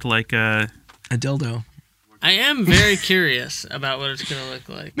shaped like a dildo. I am very curious about what it's going to look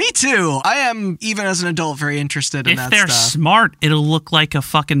like. Me too. I am, even as an adult, very interested in if that they're stuff. smart, it'll look like a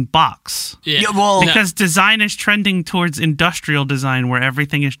fucking box. Yeah, well, because design is trending towards industrial design where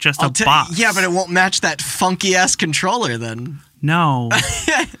everything is just a box. Yeah, but it won't match that funky-ass controller then. No.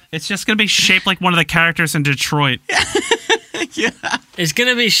 It's just going to be shaped like one of the characters in Detroit. Yeah. It's going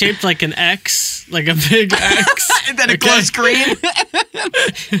to be shaped like an X, like a big X. And then it glows green.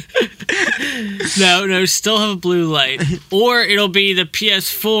 No, still have a blue light. Or it'll be the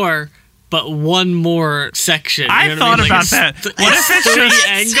PS4, but one more section. I thought about that. What if it's just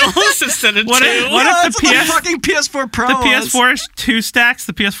angles instead of what two? If the fucking PS4 Pro the PS4 is 2 stacks,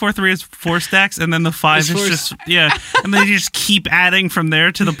 the PS4 3 is 4 stacks, and then the 5 is just and then you just keep adding from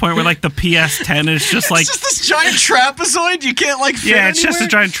there to the point where like the PS10 is just like it's just this giant trapezoid you can't like fit it's just a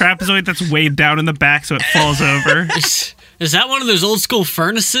giant trapezoid that's weighed down in the back so it falls over. Is that one of those old school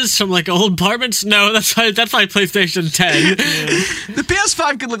furnaces from like old apartments? No, that's my PlayStation 10. The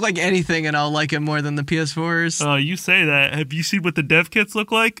PS5 could look like anything, and I'll like it more than the PS4s. Oh, you say that. Have you seen what the dev kits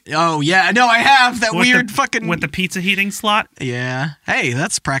look like? Oh yeah, no, I have that weird fucking with the pizza heating slot. Yeah, hey,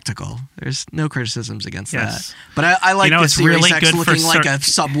 that's practical. There's no criticisms against Yes. that. But I like the it's Series really X good looking for like a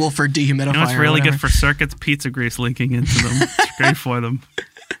subwoofer dehumidifier. You know what's really good for circuits? Pizza grease leaking into them. It's great for them.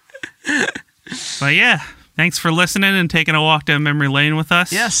 But yeah. Thanks for listening and taking a walk down memory lane with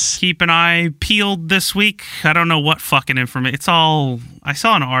us. Yes. Keep an eye peeled this week. I don't know what fucking information. I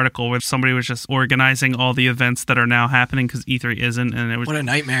saw an article where somebody was just organizing all the events that are now happening because E3 isn't, and it was what a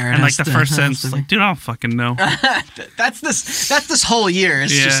nightmare. And like the first sentence was like, dude, I don't fucking know. That's this whole year.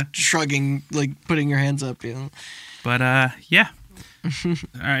 It's just shrugging, like putting your hands up. You know. But yeah. All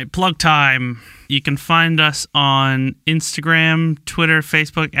right, plug time. You can find us on Instagram, Twitter,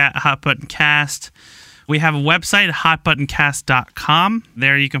 Facebook at HotButtonCast. We have a website, hotbuttoncast.com.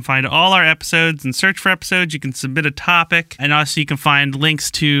 There you can find all our episodes and search for episodes. You can submit a topic. And also you can find links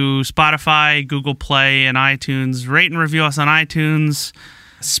to Spotify, Google Play, and iTunes. Rate and review us on iTunes.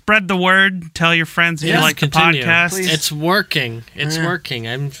 Spread the word. Tell your friends if you like the podcast. Please. It's working. It's working.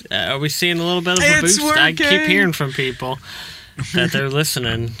 Are we seeing a little bit of a boost? Working. I keep hearing from people that they're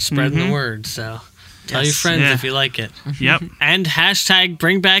listening, spreading the word. So tell your friends if you like it. Yep. And hashtag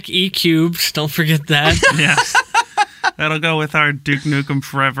bring back eCubes. Don't forget that. Yes. That'll go with our Duke Nukem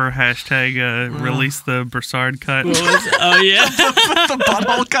Forever hashtag release the Broussard cut. Oh, yeah. the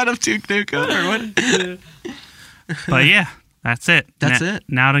butthole cut of Duke Nukem or what? But yeah, that's it. That's it.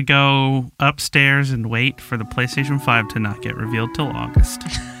 Now to go upstairs and wait for the PlayStation 5 to not get revealed till August.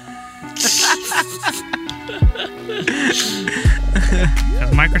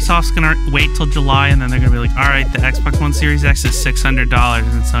 Because Microsoft's going to wait till July, and then they're going to be like, all right, the Xbox One Series X is $600. And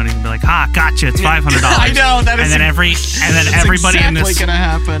Sony's going to be like, gotcha, it's $500. I know, that is and then everybody exactly in this gonna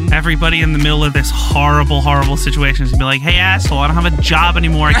happen. Everybody in the middle of this horrible situation is going to be like, hey, asshole, I don't have a job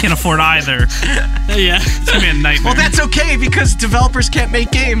anymore. I can't afford either. Yeah. It's going to be a nightmare. Well, that's okay, because developers can't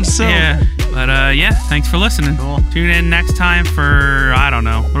make games, so... Yeah. But yeah, thanks for listening. Cool. Tune in next time for, I don't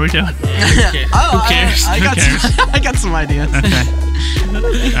know. What are we doing? Who cares? I got some ideas. Okay.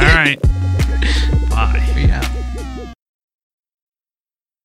 All right. Bye. Yeah.